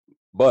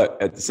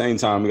 But at the same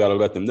time, we got to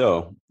let them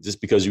know, just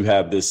because you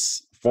have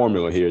this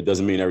formula here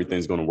doesn't mean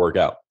everything's going to work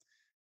out.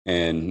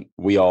 And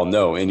we all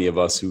know, any of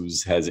us who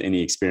has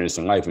any experience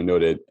in life, we know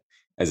that,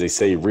 as they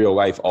say, real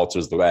life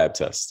alters the lab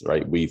test,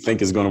 right? We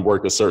think it's going to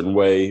work a certain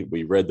way.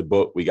 We read the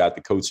book, we got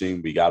the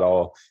coaching, we got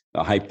all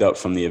hyped up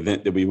from the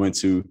event that we went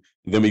to.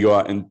 Then we go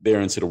out and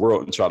there into the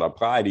world and try to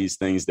apply these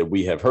things that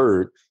we have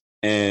heard,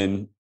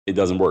 and it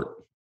doesn't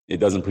work. It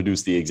doesn't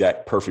produce the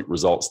exact perfect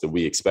results that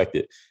we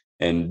expected.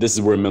 And this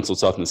is where mental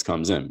toughness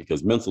comes in,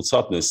 because mental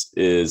toughness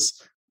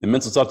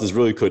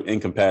really could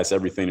encompass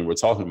everything that we're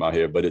talking about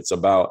here, but it's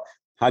about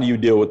how do you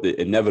deal with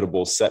the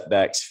inevitable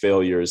setbacks,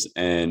 failures,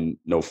 and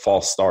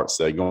false starts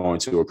that are going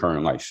to occur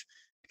in life?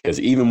 Because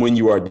even when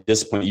you are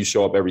disciplined, you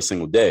show up every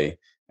single day.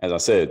 As I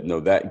said,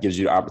 that gives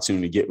you the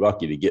opportunity to get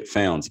lucky, to get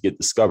found, to get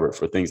discovered,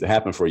 for things to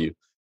happen for you.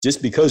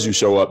 Just because you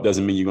show up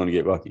doesn't mean you're going to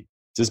get lucky.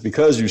 Just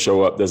because you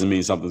show up doesn't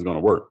mean something's going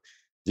to work.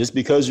 Just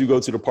because you go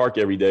to the park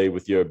every day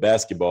with your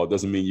basketball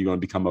doesn't mean you're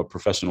going to become a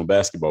professional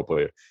basketball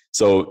player.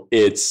 So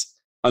it's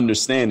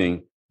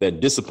understanding that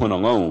discipline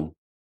alone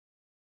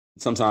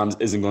sometimes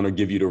isn't going to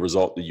give you the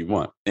result that you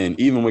want. And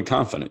even with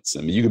confidence,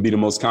 I mean, you could be the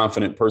most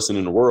confident person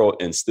in the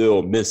world and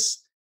still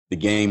miss the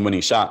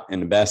game-winning shot in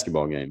the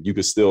basketball game. You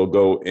could still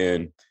go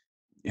and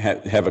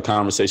have a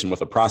conversation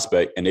with a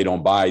prospect and they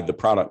don't buy the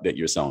product that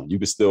you're selling. You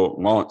could still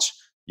launch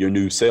your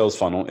new sales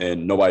funnel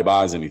and nobody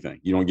buys anything.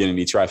 You don't get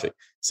any traffic.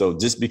 So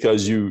just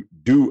because you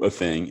do a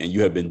thing and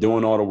you have been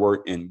doing all the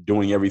work and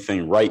doing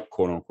everything right,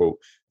 quote unquote,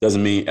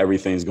 doesn't mean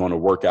everything's going to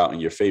work out in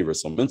your favor.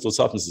 So mental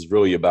toughness is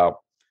really about,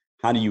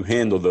 how do you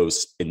handle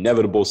those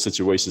inevitable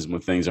situations when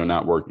things are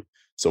not working?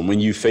 So when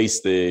you face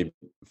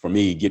for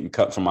me, getting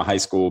cut from my high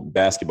school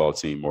basketball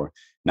team, or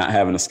not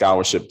having a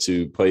scholarship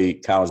to play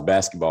college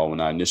basketball when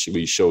I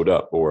initially showed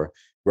up, or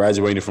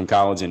graduating from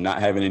college and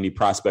not having any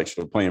prospects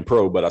for playing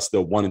pro, but I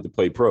still wanted to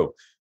play pro.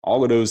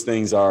 All of those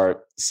things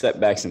are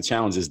setbacks and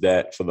challenges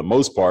that, for the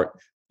most part,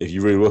 if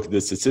you really look at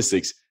the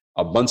statistics,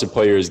 a bunch of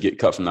players get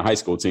cut from the high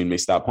school team, they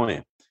stop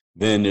playing.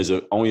 Then there's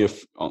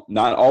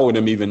not all of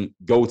them even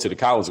go to the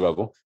college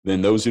level.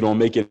 Then those who don't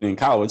make it in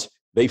college,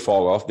 they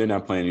fall off. They're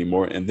not playing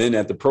anymore. And then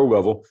at the pro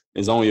level,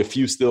 there's only a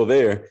few still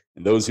there.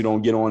 And those who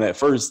don't get on at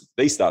first,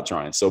 they stop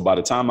trying. So by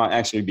the time I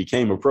actually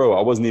became a pro,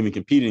 I wasn't even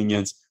competing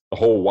against the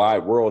whole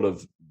wide world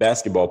of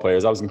basketball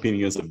players. I was competing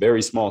against a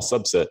very small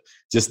subset,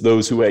 just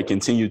those who had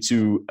continued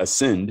to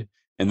ascend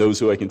and those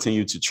who had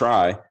continued to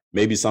try.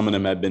 Maybe some of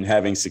them had been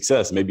having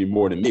success, maybe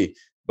more than me,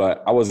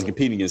 but I wasn't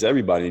competing against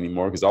everybody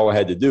anymore, because all I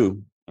had to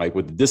do, like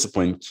with the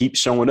discipline, keep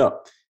showing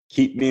up,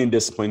 keep being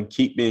disciplined,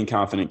 keep being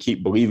confident,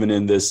 keep believing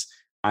in this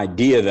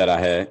idea that I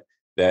had,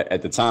 that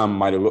at the time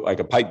might have looked like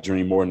a pipe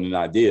dream more than an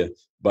idea,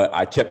 but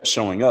I kept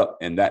showing up,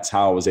 and that's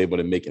how I was able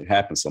to make it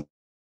happen. So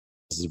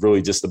this is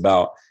really just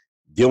about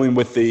dealing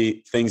with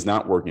the things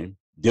not working,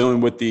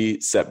 dealing with the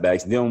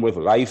setbacks, dealing with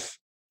life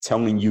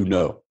telling you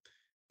no.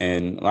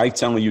 And life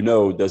telling you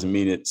no doesn't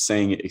mean it's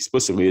saying it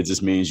explicitly. It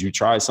just means you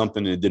tried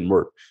something and it didn't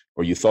work,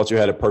 or you thought you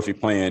had a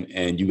perfect plan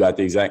and you got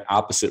the exact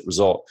opposite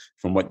result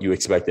from what you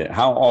expected.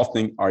 How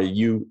often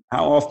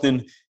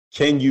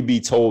can you be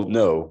told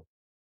no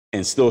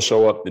and still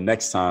show up the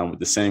next time with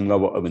the same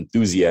level of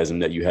enthusiasm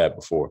that you had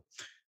before?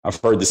 I've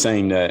heard the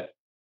saying that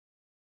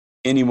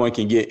anyone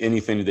can get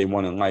anything that they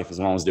want in life as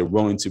long as they're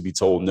willing to be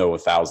told no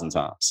 1,000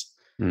 times.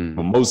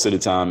 But most of the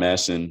time,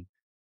 Ashton,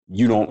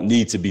 you don't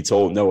need to be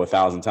told no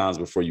 1,000 times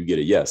before you get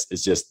a yes.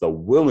 It's just the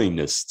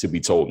willingness to be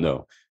told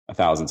no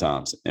 1,000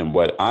 times. And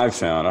what I've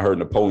found, I heard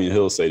Napoleon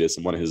Hill say this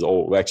in one of his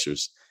old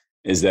lectures,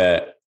 is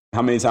that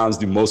how many times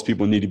do most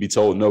people need to be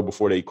told no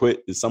before they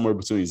quit? It's somewhere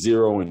between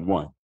 0 and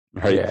 1,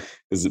 right?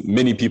 Because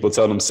many people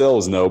tell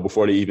themselves no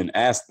before they even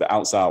ask the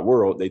outside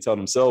world. They tell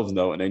themselves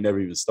no and they never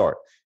even start.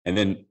 And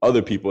then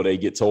other people, they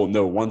get told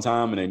no one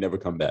time and they never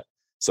come back.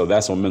 So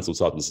that's what mental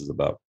toughness is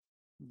about.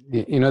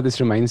 This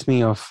reminds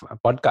me of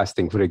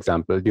podcasting, for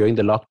example. During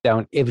the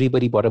lockdown,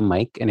 everybody bought a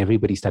mic and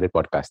everybody started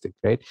podcasting,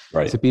 right?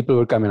 So people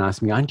would come and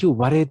ask me, aren't you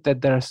worried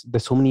that there's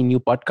so many new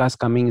podcasts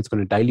coming? It's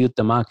going to dilute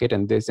the market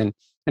and this. And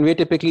we're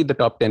typically the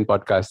top 10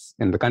 podcasts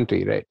in the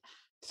country, right?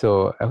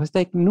 So I was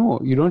like, no,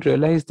 you don't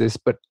realize this,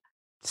 but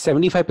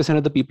 75%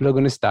 of the people are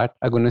going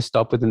to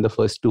stop within the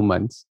first 2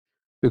 months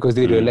because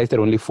they realize that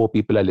only 4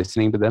 people are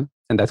listening to them.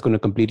 And that's going to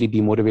completely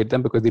demotivate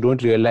them because they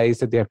don't realize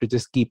that they have to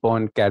just keep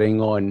on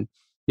carrying on.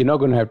 You're not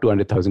going to have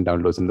 200,000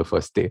 downloads in the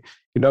first day.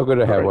 You're not going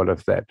to have all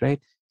of that, right?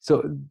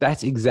 So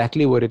that's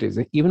exactly what it is.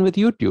 Even with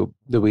YouTube,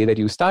 the way that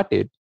you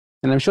started,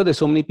 and I'm sure there's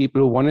so many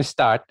people who want to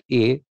start,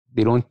 they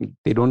don't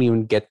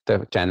even get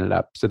the channel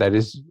up. So that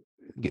is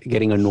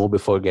getting a no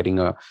before getting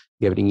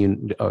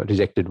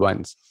rejected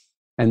once.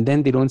 And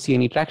then they don't see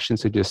any traction,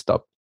 so just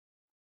stop.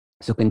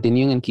 So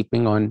continuing and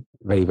keeping on,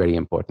 very, very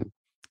important.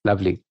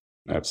 Lovely.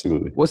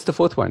 Absolutely. What's the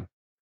fourth one?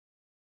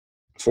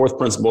 Fourth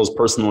principle is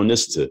personal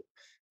initiative.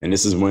 And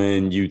this is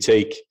when you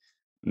take,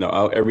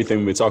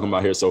 everything we're talking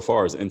about here so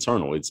far is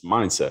internal, it's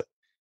mindset.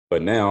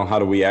 But now, how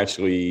do we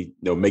actually,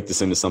 make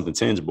this into something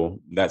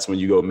tangible? That's when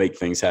you go make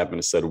things happen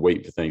instead of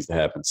wait for things to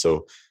happen.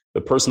 So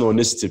the personal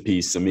initiative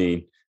piece,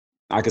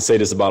 I could say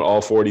this about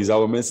all 4 of these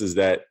elements, is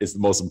that it's the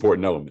most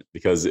important element,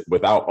 because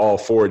without all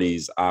 4 of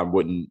these, I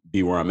wouldn't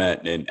be where I'm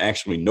at. And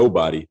actually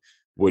nobody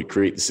would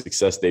create the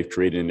success they've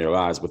created in their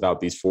lives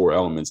without these 4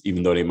 elements,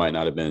 even though they might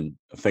not have been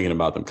thinking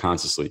about them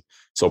consciously.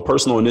 So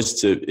personal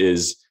initiative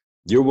is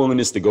your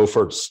willingness to go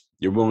first,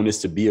 your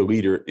willingness to be a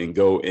leader and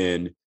go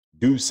and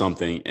do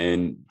something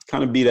and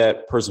kind of be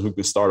that person who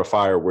can start a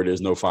fire where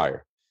there's no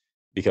fire,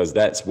 because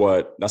that's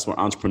what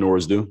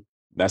entrepreneurs do.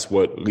 That's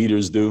what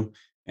leaders do.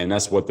 And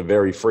that's what the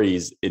very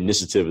phrase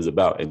initiative is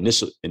about.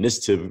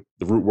 Initiative,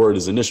 the root word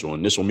is initial.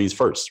 Initial means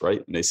first,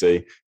 right? And they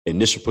say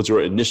put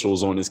your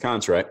initials on this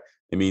contract.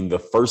 I mean, the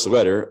first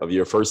letter of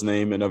your first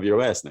name and of your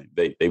last name.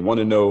 They want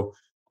to know,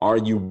 are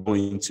you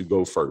going to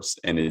go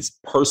first? And it's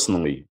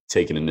personally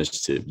taking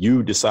initiative.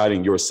 You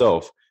deciding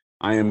yourself,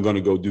 I am going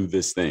to go do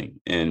this thing.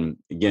 And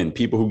again,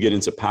 people who get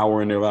into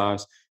power in their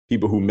lives,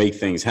 people who make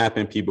things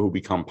happen, people who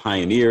become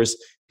pioneers,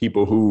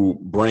 people who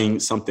bring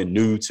something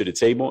new to the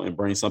table and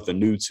bring something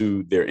new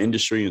to their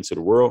industry and to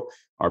the world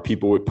are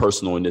people with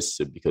personal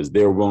initiative, because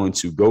they're willing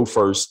to go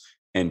first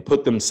and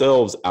put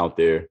themselves out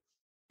there,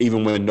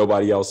 even when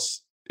nobody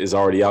else is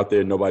already out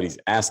there. Nobody's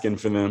asking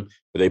for them,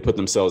 but they put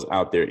themselves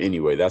out there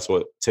anyway. That's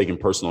what taking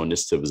personal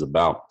initiative is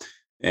about.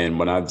 And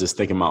when I just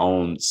think of my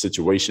own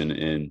situation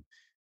in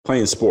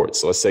playing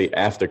sports, let's say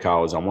after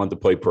college, I wanted to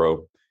play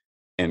pro.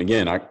 And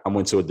again, I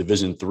went to a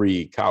Division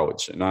III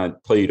college and I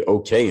played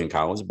okay in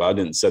college, but I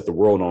didn't set the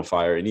world on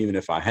fire. And even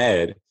if I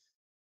had,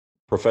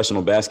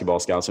 professional basketball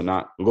scouts are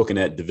not looking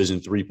at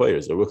Division III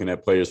players. They're looking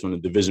at players from the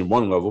Division I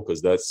level,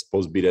 because that's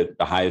supposed to be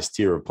the highest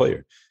tier of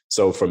player.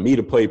 So for me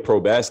to play pro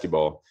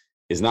basketball,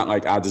 it's not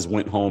like I just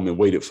went home and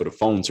waited for the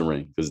phone to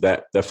ring, because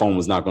that phone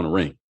was not going to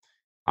ring.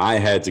 I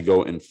had to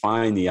go and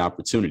find the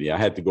opportunity. I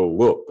had to go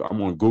look.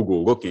 I'm on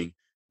Google looking,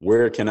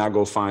 where can I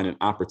go find an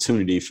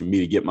opportunity for me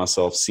to get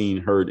myself seen,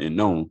 heard, and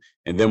known?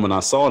 And then when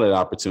I saw that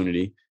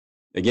opportunity,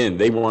 again,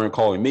 they weren't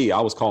calling me, I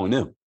was calling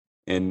them.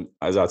 And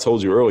as I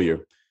told you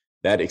earlier,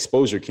 that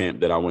exposure camp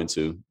that I went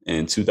to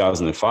in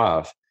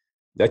 2005,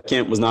 that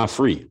camp was not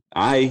free.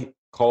 I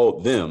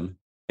called them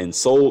and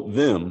sold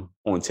them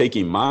on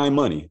taking my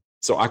money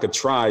so I could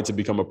try to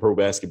become a pro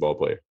basketball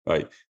player,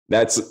 right?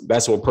 That's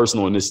what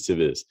personal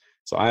initiative is.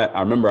 So I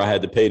remember I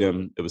had to pay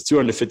them, it was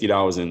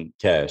 $250 in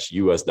cash,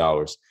 US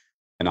dollars.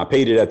 And I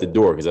paid it at the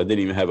door because I didn't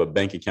even have a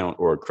bank account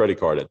or a credit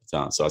card at the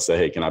time. So I said,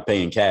 hey, can I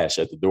pay in cash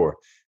at the door?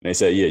 And they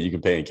said, yeah, you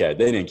can pay in cash.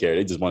 They didn't care.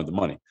 They just wanted the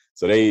money.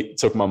 So they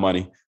took my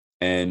money.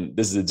 And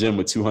this is a gym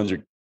with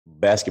 200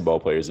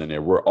 basketball players in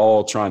there. We're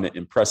all trying to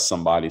impress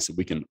somebody so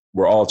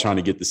we're all trying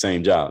to get the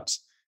same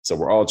jobs. So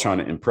we're all trying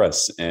to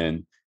impress.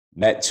 And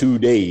that 2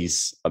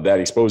 days of that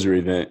exposure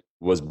event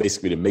was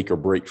basically the make or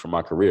break for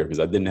my career, because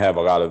I didn't have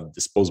a lot of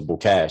disposable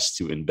cash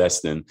to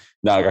invest in.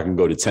 Now I can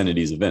go to 10 of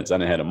these events. I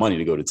didn't have the money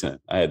to go to 10.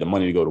 I had the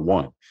money to go to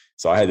 1.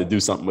 So I had to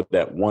do something with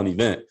that one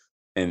event.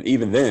 And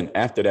even then,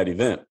 after that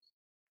event,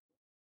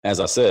 as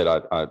I said,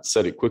 I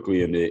said it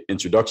quickly in the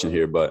introduction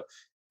here, but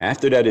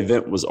after that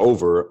event was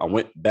over, I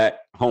went back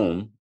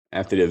home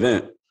after the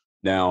event.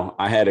 Now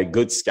I had a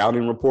good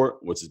scouting report,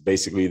 which is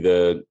basically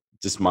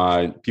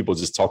my people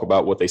just talk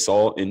about what they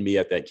saw in me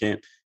at that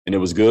camp. And it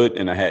was good.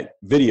 And I had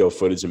video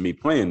footage of me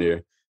playing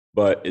there,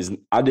 but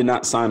I did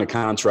not sign a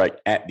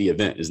contract at the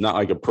event. It's not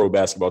like a pro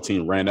basketball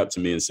team ran up to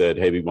me and said,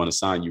 hey, we want to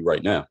sign you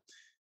right now.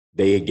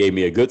 They gave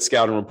me a good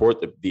scouting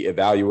report, the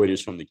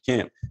evaluators from the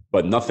camp,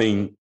 but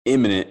nothing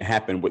imminent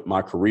happened with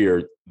my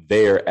career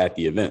there at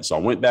the event. So I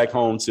went back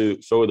home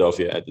to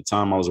Philadelphia. At the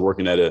time, I was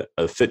working at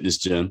a fitness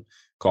gym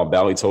called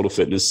Valley Total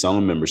Fitness,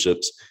 selling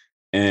memberships.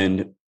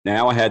 And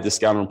now I had this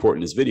scouting report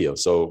in this video.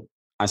 So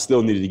I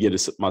still needed to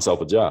get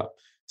myself a job.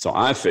 So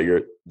I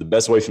figured the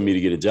best way for me to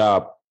get a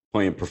job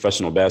playing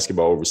professional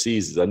basketball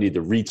overseas is I need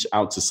to reach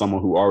out to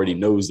someone who already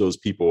knows those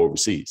people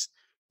overseas.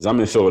 Because I'm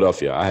in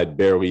Philadelphia. I had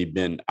barely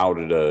been out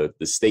of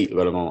the state,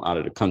 let alone out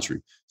of the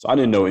country. So I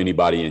didn't know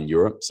anybody in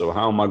Europe. So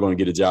how am I going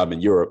to get a job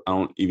in Europe? I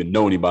don't even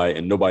know anybody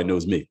and nobody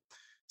knows me.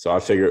 So I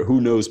figured,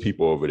 who knows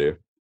people over there?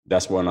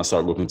 That's when I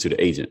started looking to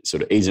the agent. So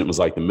the agent was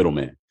like the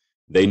middleman.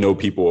 They know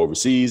people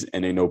overseas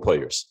and they know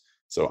players.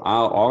 So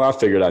all I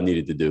figured I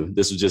needed to do,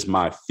 this was just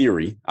my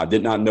theory. I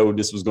did not know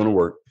this was going to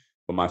work.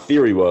 But my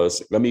theory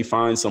was, let me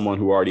find someone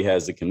who already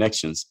has the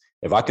connections.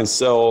 If I can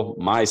sell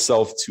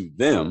myself to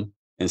them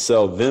and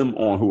sell them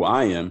on who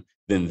I am,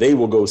 then they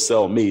will go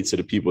sell me to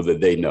the people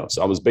that they know.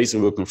 So I was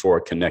basically looking for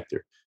a connector,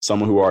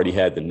 someone who already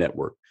had the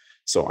network.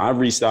 So I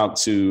reached out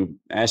to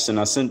Ashton.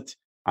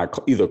 I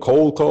either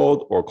cold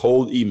called or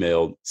cold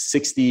emailed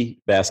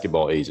 60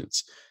 basketball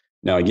agents.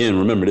 Now, again,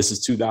 remember, this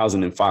is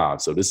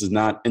 2005. So this is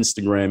not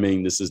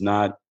Instagramming. This is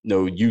not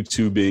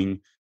YouTubing.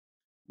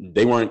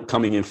 They weren't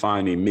coming and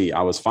finding me.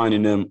 I was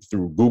finding them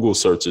through Google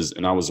searches,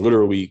 and I was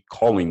literally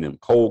calling them,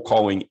 cold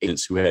calling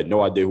agents who had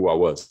no idea who I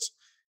was,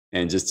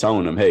 and just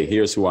telling them, hey,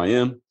 here's who I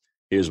am.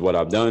 Here's what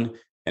I've done.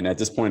 And at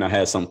this point, I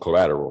had some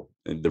collateral.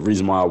 And the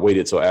reason why I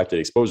waited till after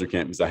the exposure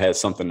camp is I had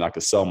something that I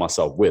could sell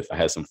myself with. I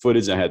had some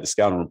footage. I had the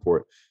scouting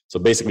report. So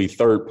basically,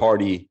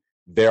 third-party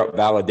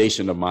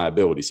validation of my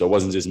ability. So it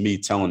wasn't just me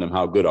telling them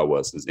how good I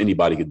was, because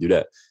anybody could do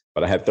that.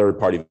 But I had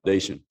third-party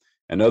validation.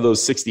 And of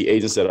those 60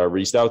 agents that I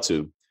reached out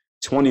to,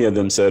 20 of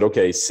them said,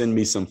 okay, send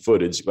me some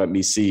footage. Let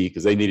me see,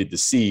 because they needed to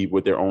see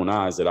with their own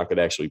eyes that I could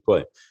actually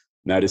play.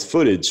 Now, this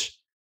footage,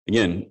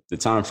 again, the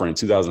time frame,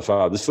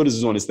 2005, this footage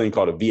is on this thing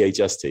called a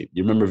VHS tape.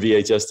 You remember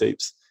VHS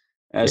tapes?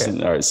 Ashton?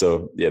 Yeah. All right.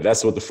 So, yeah,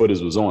 that's what the footage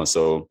was on.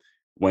 So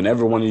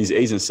whenever one of these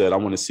agents said, I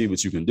want to see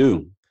what you can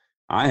do,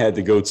 I had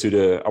to go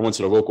I went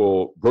to the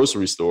local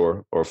grocery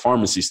store or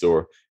pharmacy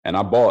store, and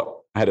I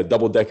had a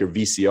double-decker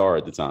VCR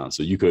at the time.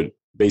 So you could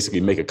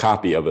basically make a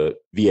copy of a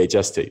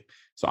VHS tape.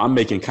 So I'm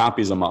making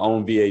copies of my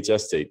own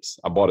VHS tapes.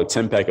 I bought a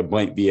 10-pack of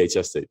blank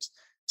VHS tapes.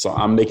 So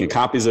I'm making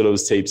copies of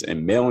those tapes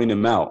and mailing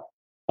them out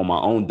on my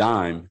own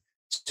dime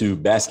to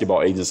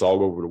basketball agents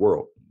all over the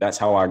world. That's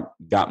how I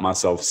got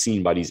myself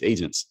seen by these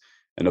agents.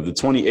 And of the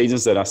 20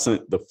 agents that I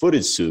sent the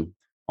footage to,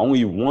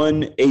 only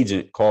one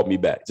agent called me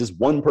back. Just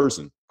one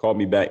person called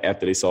me back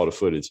after they saw the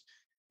footage.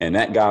 And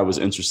that guy was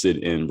interested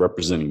in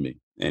representing me.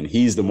 And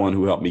he's the one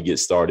who helped me get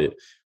started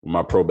with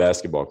my pro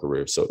basketball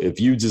career. So if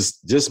you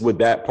just with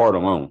that part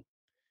alone,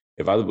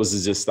 if I was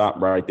to just stop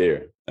right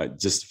there,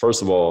 just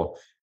first of all,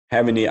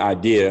 having the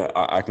idea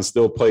I can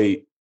still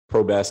play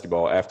pro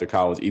basketball after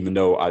college, even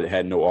though I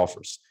had no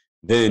offers,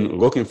 then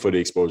looking for the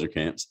exposure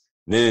camps,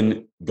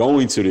 then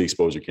going to the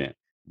exposure camp,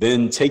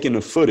 then taking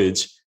the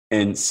footage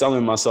and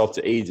selling myself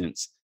to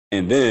agents,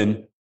 and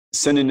then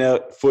sending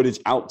that footage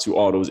out to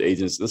all those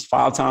agents. That's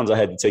 5 times I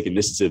had to take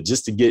initiative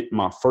just to get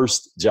my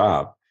first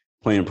job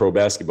playing pro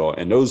basketball.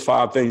 And those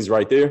 5 things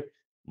right there,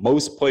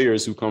 most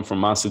players who come from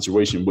my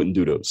situation wouldn't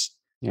do those.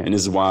 Yeah. And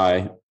this is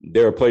why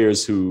there are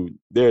players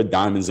they're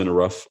diamonds in the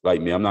rough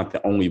like me. I'm not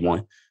the only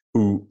one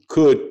who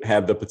could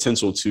have the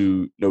potential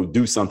to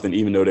do something,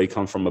 even though they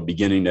come from a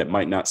beginning that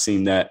might not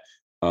seem that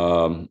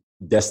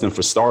destined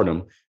for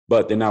stardom,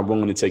 but they're not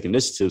willing to take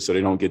initiative, so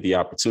they don't get the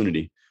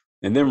opportunity.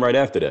 And then right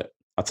after that,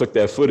 I took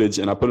that footage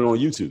and I put it on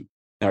YouTube.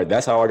 All right,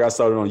 that's how I got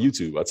started on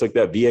YouTube. I took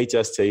that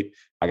VHS tape,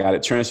 I got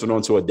it transferred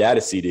onto a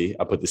data CD.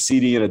 I put the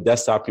CD in a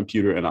desktop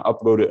computer and I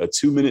uploaded a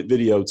 2-minute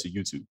video to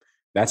YouTube.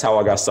 That's how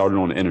I got started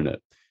on the internet.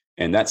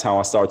 And that's how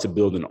I started to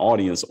build an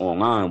audience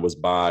online, was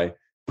by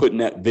putting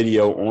that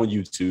video on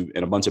YouTube,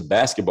 and a bunch of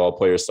basketball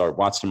players started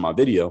watching my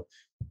video,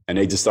 and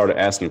they just started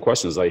asking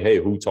questions like, hey,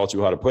 who taught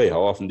you how to play?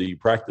 How often do you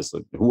practice?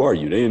 Like, who are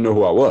you? They didn't know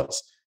who I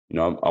was.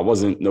 I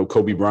wasn't no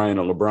Kobe Bryant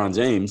or LeBron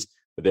James,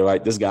 but they're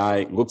like, this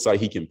guy looks like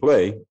he can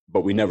play,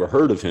 but we never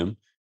heard of him.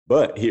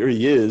 But here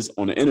he is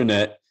on the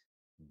internet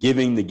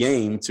giving the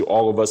game to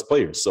all of us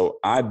players. So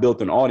I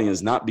built an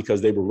audience, not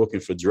because they were looking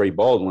for Dre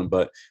Baldwin,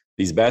 but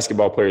these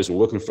basketball players were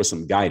looking for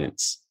some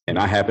guidance. And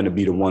I happened to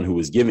be the one who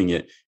was giving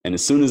it. And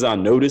as soon as I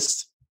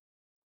noticed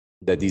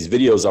that these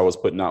videos I was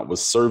putting out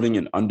was serving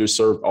an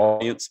underserved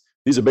audience,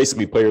 these are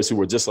basically players who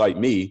were just like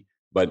me,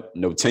 but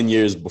 10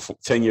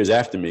 years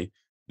after me,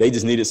 they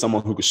just needed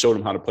someone who could show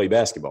them how to play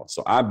basketball.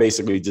 So I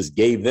basically just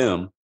gave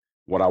them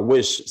what I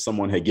wish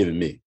someone had given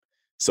me.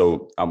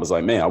 So I was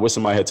like, man, I wish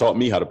somebody had taught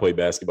me how to play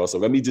basketball. So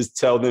let me just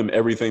tell them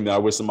everything that I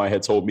wish somebody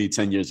had told me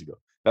 10 years ago.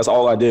 That's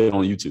all I did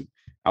on YouTube.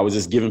 I was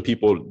just giving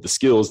people the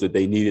skills that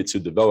they needed to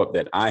develop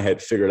that I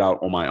had figured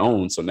out on my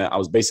own. So now I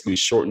was basically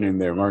shortening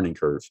their learning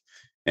curve.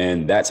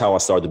 And that's how I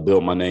started to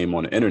build my name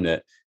on the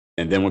internet.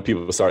 And then when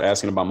people started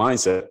asking about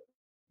mindset,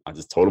 I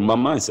just told them my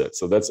mindset.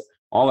 So that's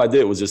all I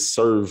did, was just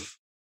serve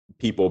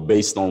people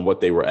based on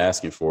what they were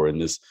asking for. And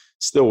this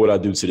still what I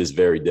do to this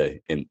very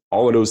day. And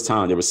all of those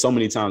times, there were so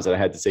many times that I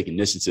had to take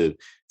initiative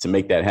to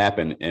make that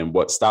happen. And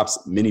what stops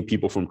many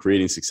people from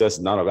creating success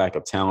is not a lack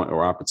of talent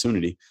or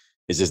opportunity.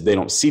 It's just they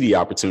don't see the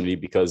opportunity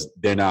because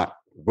they're not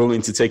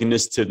willing to take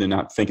initiative, they're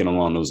not thinking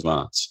along those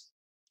lines.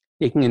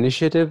 Taking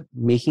initiative,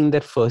 making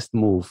that first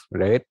move,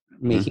 right?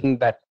 Making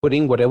that,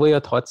 putting whatever your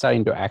thoughts are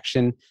into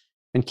action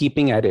and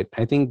keeping at it.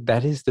 I think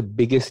that is the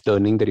biggest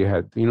learning that you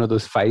have.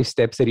 Those 5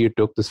 steps that you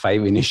took, those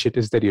 5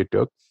 initiatives that you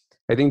took.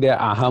 I think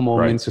they're aha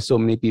moments for so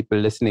many people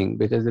listening,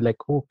 because they're like,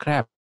 oh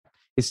crap,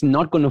 it's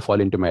not going to fall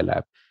into my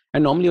lap.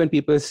 And normally when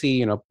people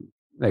see,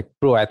 like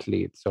pro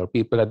athletes or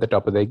people at the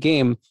top of their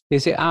game, they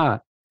say,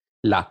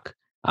 luck.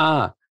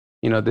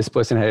 This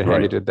person had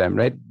handed it to them,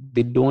 right?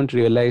 They don't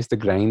realize the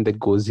grind that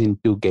goes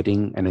into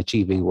getting and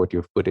achieving what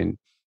you've put in.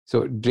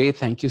 So Dre,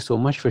 thank you so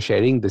much for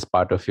sharing this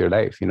part of your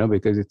life,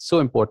 because it's so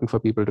important for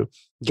people to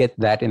get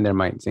that in their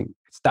mind, saying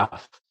it's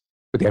tough,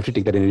 but they have to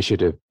take that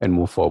initiative and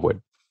move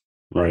forward.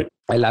 Right.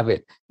 I love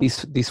it.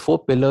 These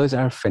 4 pillars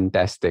are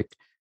fantastic.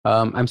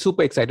 I'm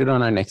super excited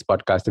on our next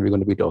podcast that we're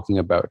going to be talking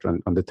about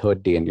on the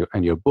 3rd day and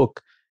your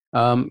book.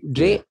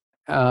 Dre,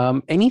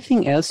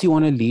 anything else you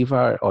want to leave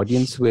our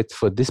audience with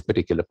for this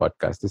particular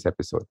podcast, this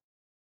episode?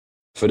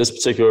 For this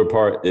particular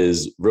part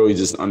is really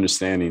just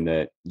understanding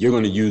that you're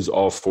going to use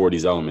all 4 of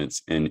these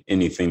elements in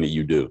anything that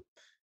you do.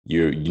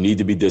 You need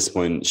to be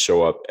disciplined,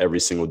 show up every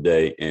single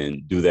day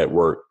and do that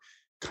work.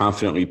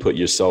 Confidently put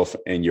yourself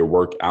and your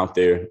work out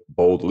there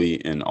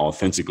boldly and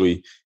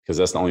authentically, because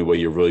that's the only way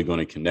you're really going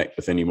to connect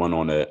with anyone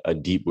on a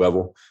deep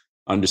level.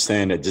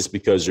 Understand that just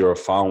because you're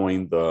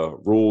following the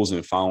rules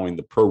and following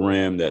the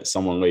program that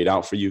someone laid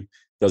out for you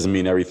doesn't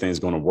mean everything's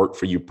going to work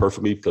for you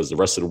perfectly, because the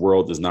rest of the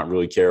world does not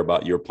really care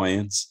about your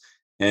plans.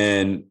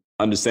 And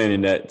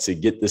understanding that to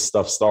get this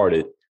stuff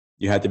started,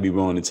 you have to be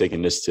willing to take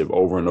initiative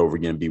over and over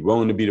again. Be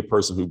willing to be the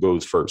person who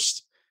goes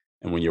first.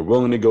 And when you're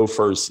willing to go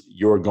first,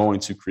 you're going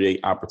to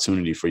create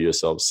opportunity for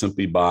yourself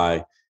simply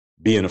by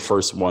being the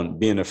first one,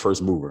 being the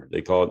first mover.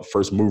 They call it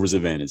first mover's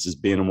advantage,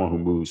 just being the one who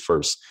moves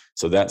first.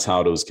 So that's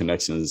how those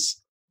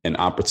connections and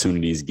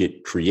opportunities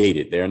get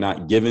created. They're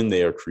not given,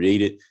 they are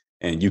created.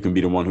 And you can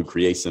be the one who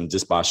creates them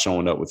just by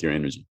showing up with your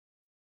energy.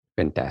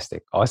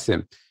 Fantastic.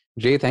 Awesome.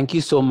 Jay, thank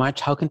you so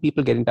much. How can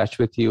people get in touch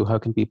with you? How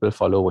can people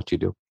follow what you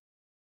do?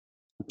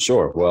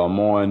 Sure. Well, I'm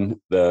on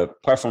the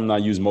platform that I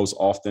use most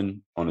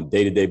often on a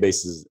day-to-day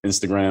basis,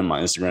 Instagram. My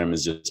Instagram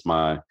is just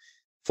my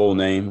full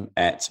name,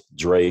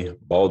 @Dre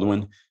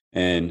Baldwin.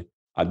 And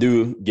I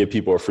do give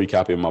people a free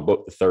copy of my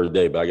book, The 3rd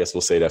Day, but I guess we'll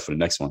say that for the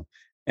next one.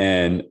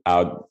 And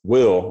I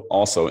will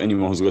also,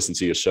 anyone who's listening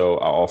to your show,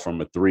 I'll offer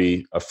them a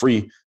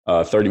free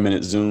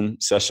 30-minute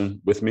Zoom session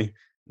with me.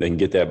 They can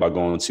get that by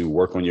going to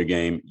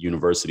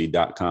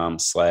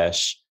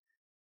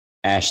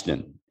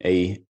workonyourgameuniversity.com/Ashton,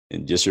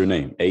 and just your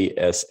name,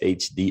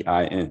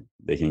 ASHDIN.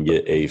 They can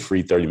get a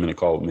free 30-minute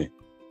call with me.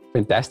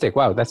 Fantastic.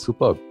 Wow, that's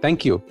superb.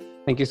 Thank you.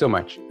 Thank you so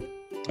much.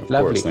 Of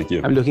Lovely. Course, thank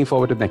you. I'm looking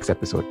forward to the next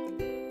episode.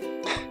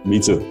 Me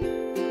too.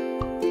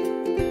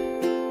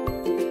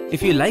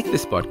 If you like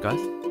this podcast,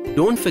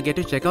 don't forget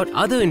to check out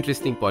other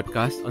interesting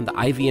podcasts on the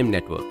IVM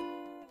network.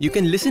 You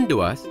can listen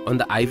to us on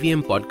the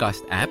IVM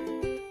Podcast app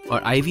or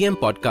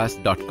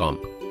ivmpodcast.com.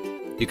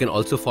 You can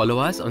also follow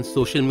us on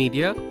social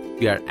media.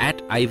 We are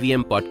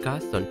 @IVM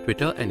Podcasts on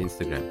Twitter and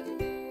Instagram.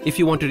 If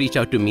you want to reach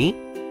out to me,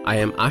 I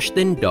am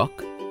Ashton Doc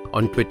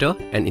on Twitter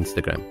and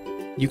Instagram.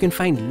 You can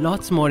find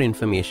lots more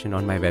information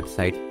on my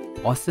website,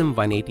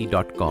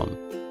 awesome180.com,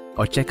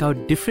 or check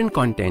out different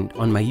content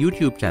on my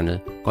YouTube channel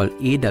called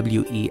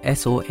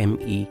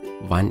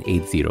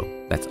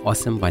AWESOME180. That's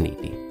Awesome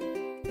 180.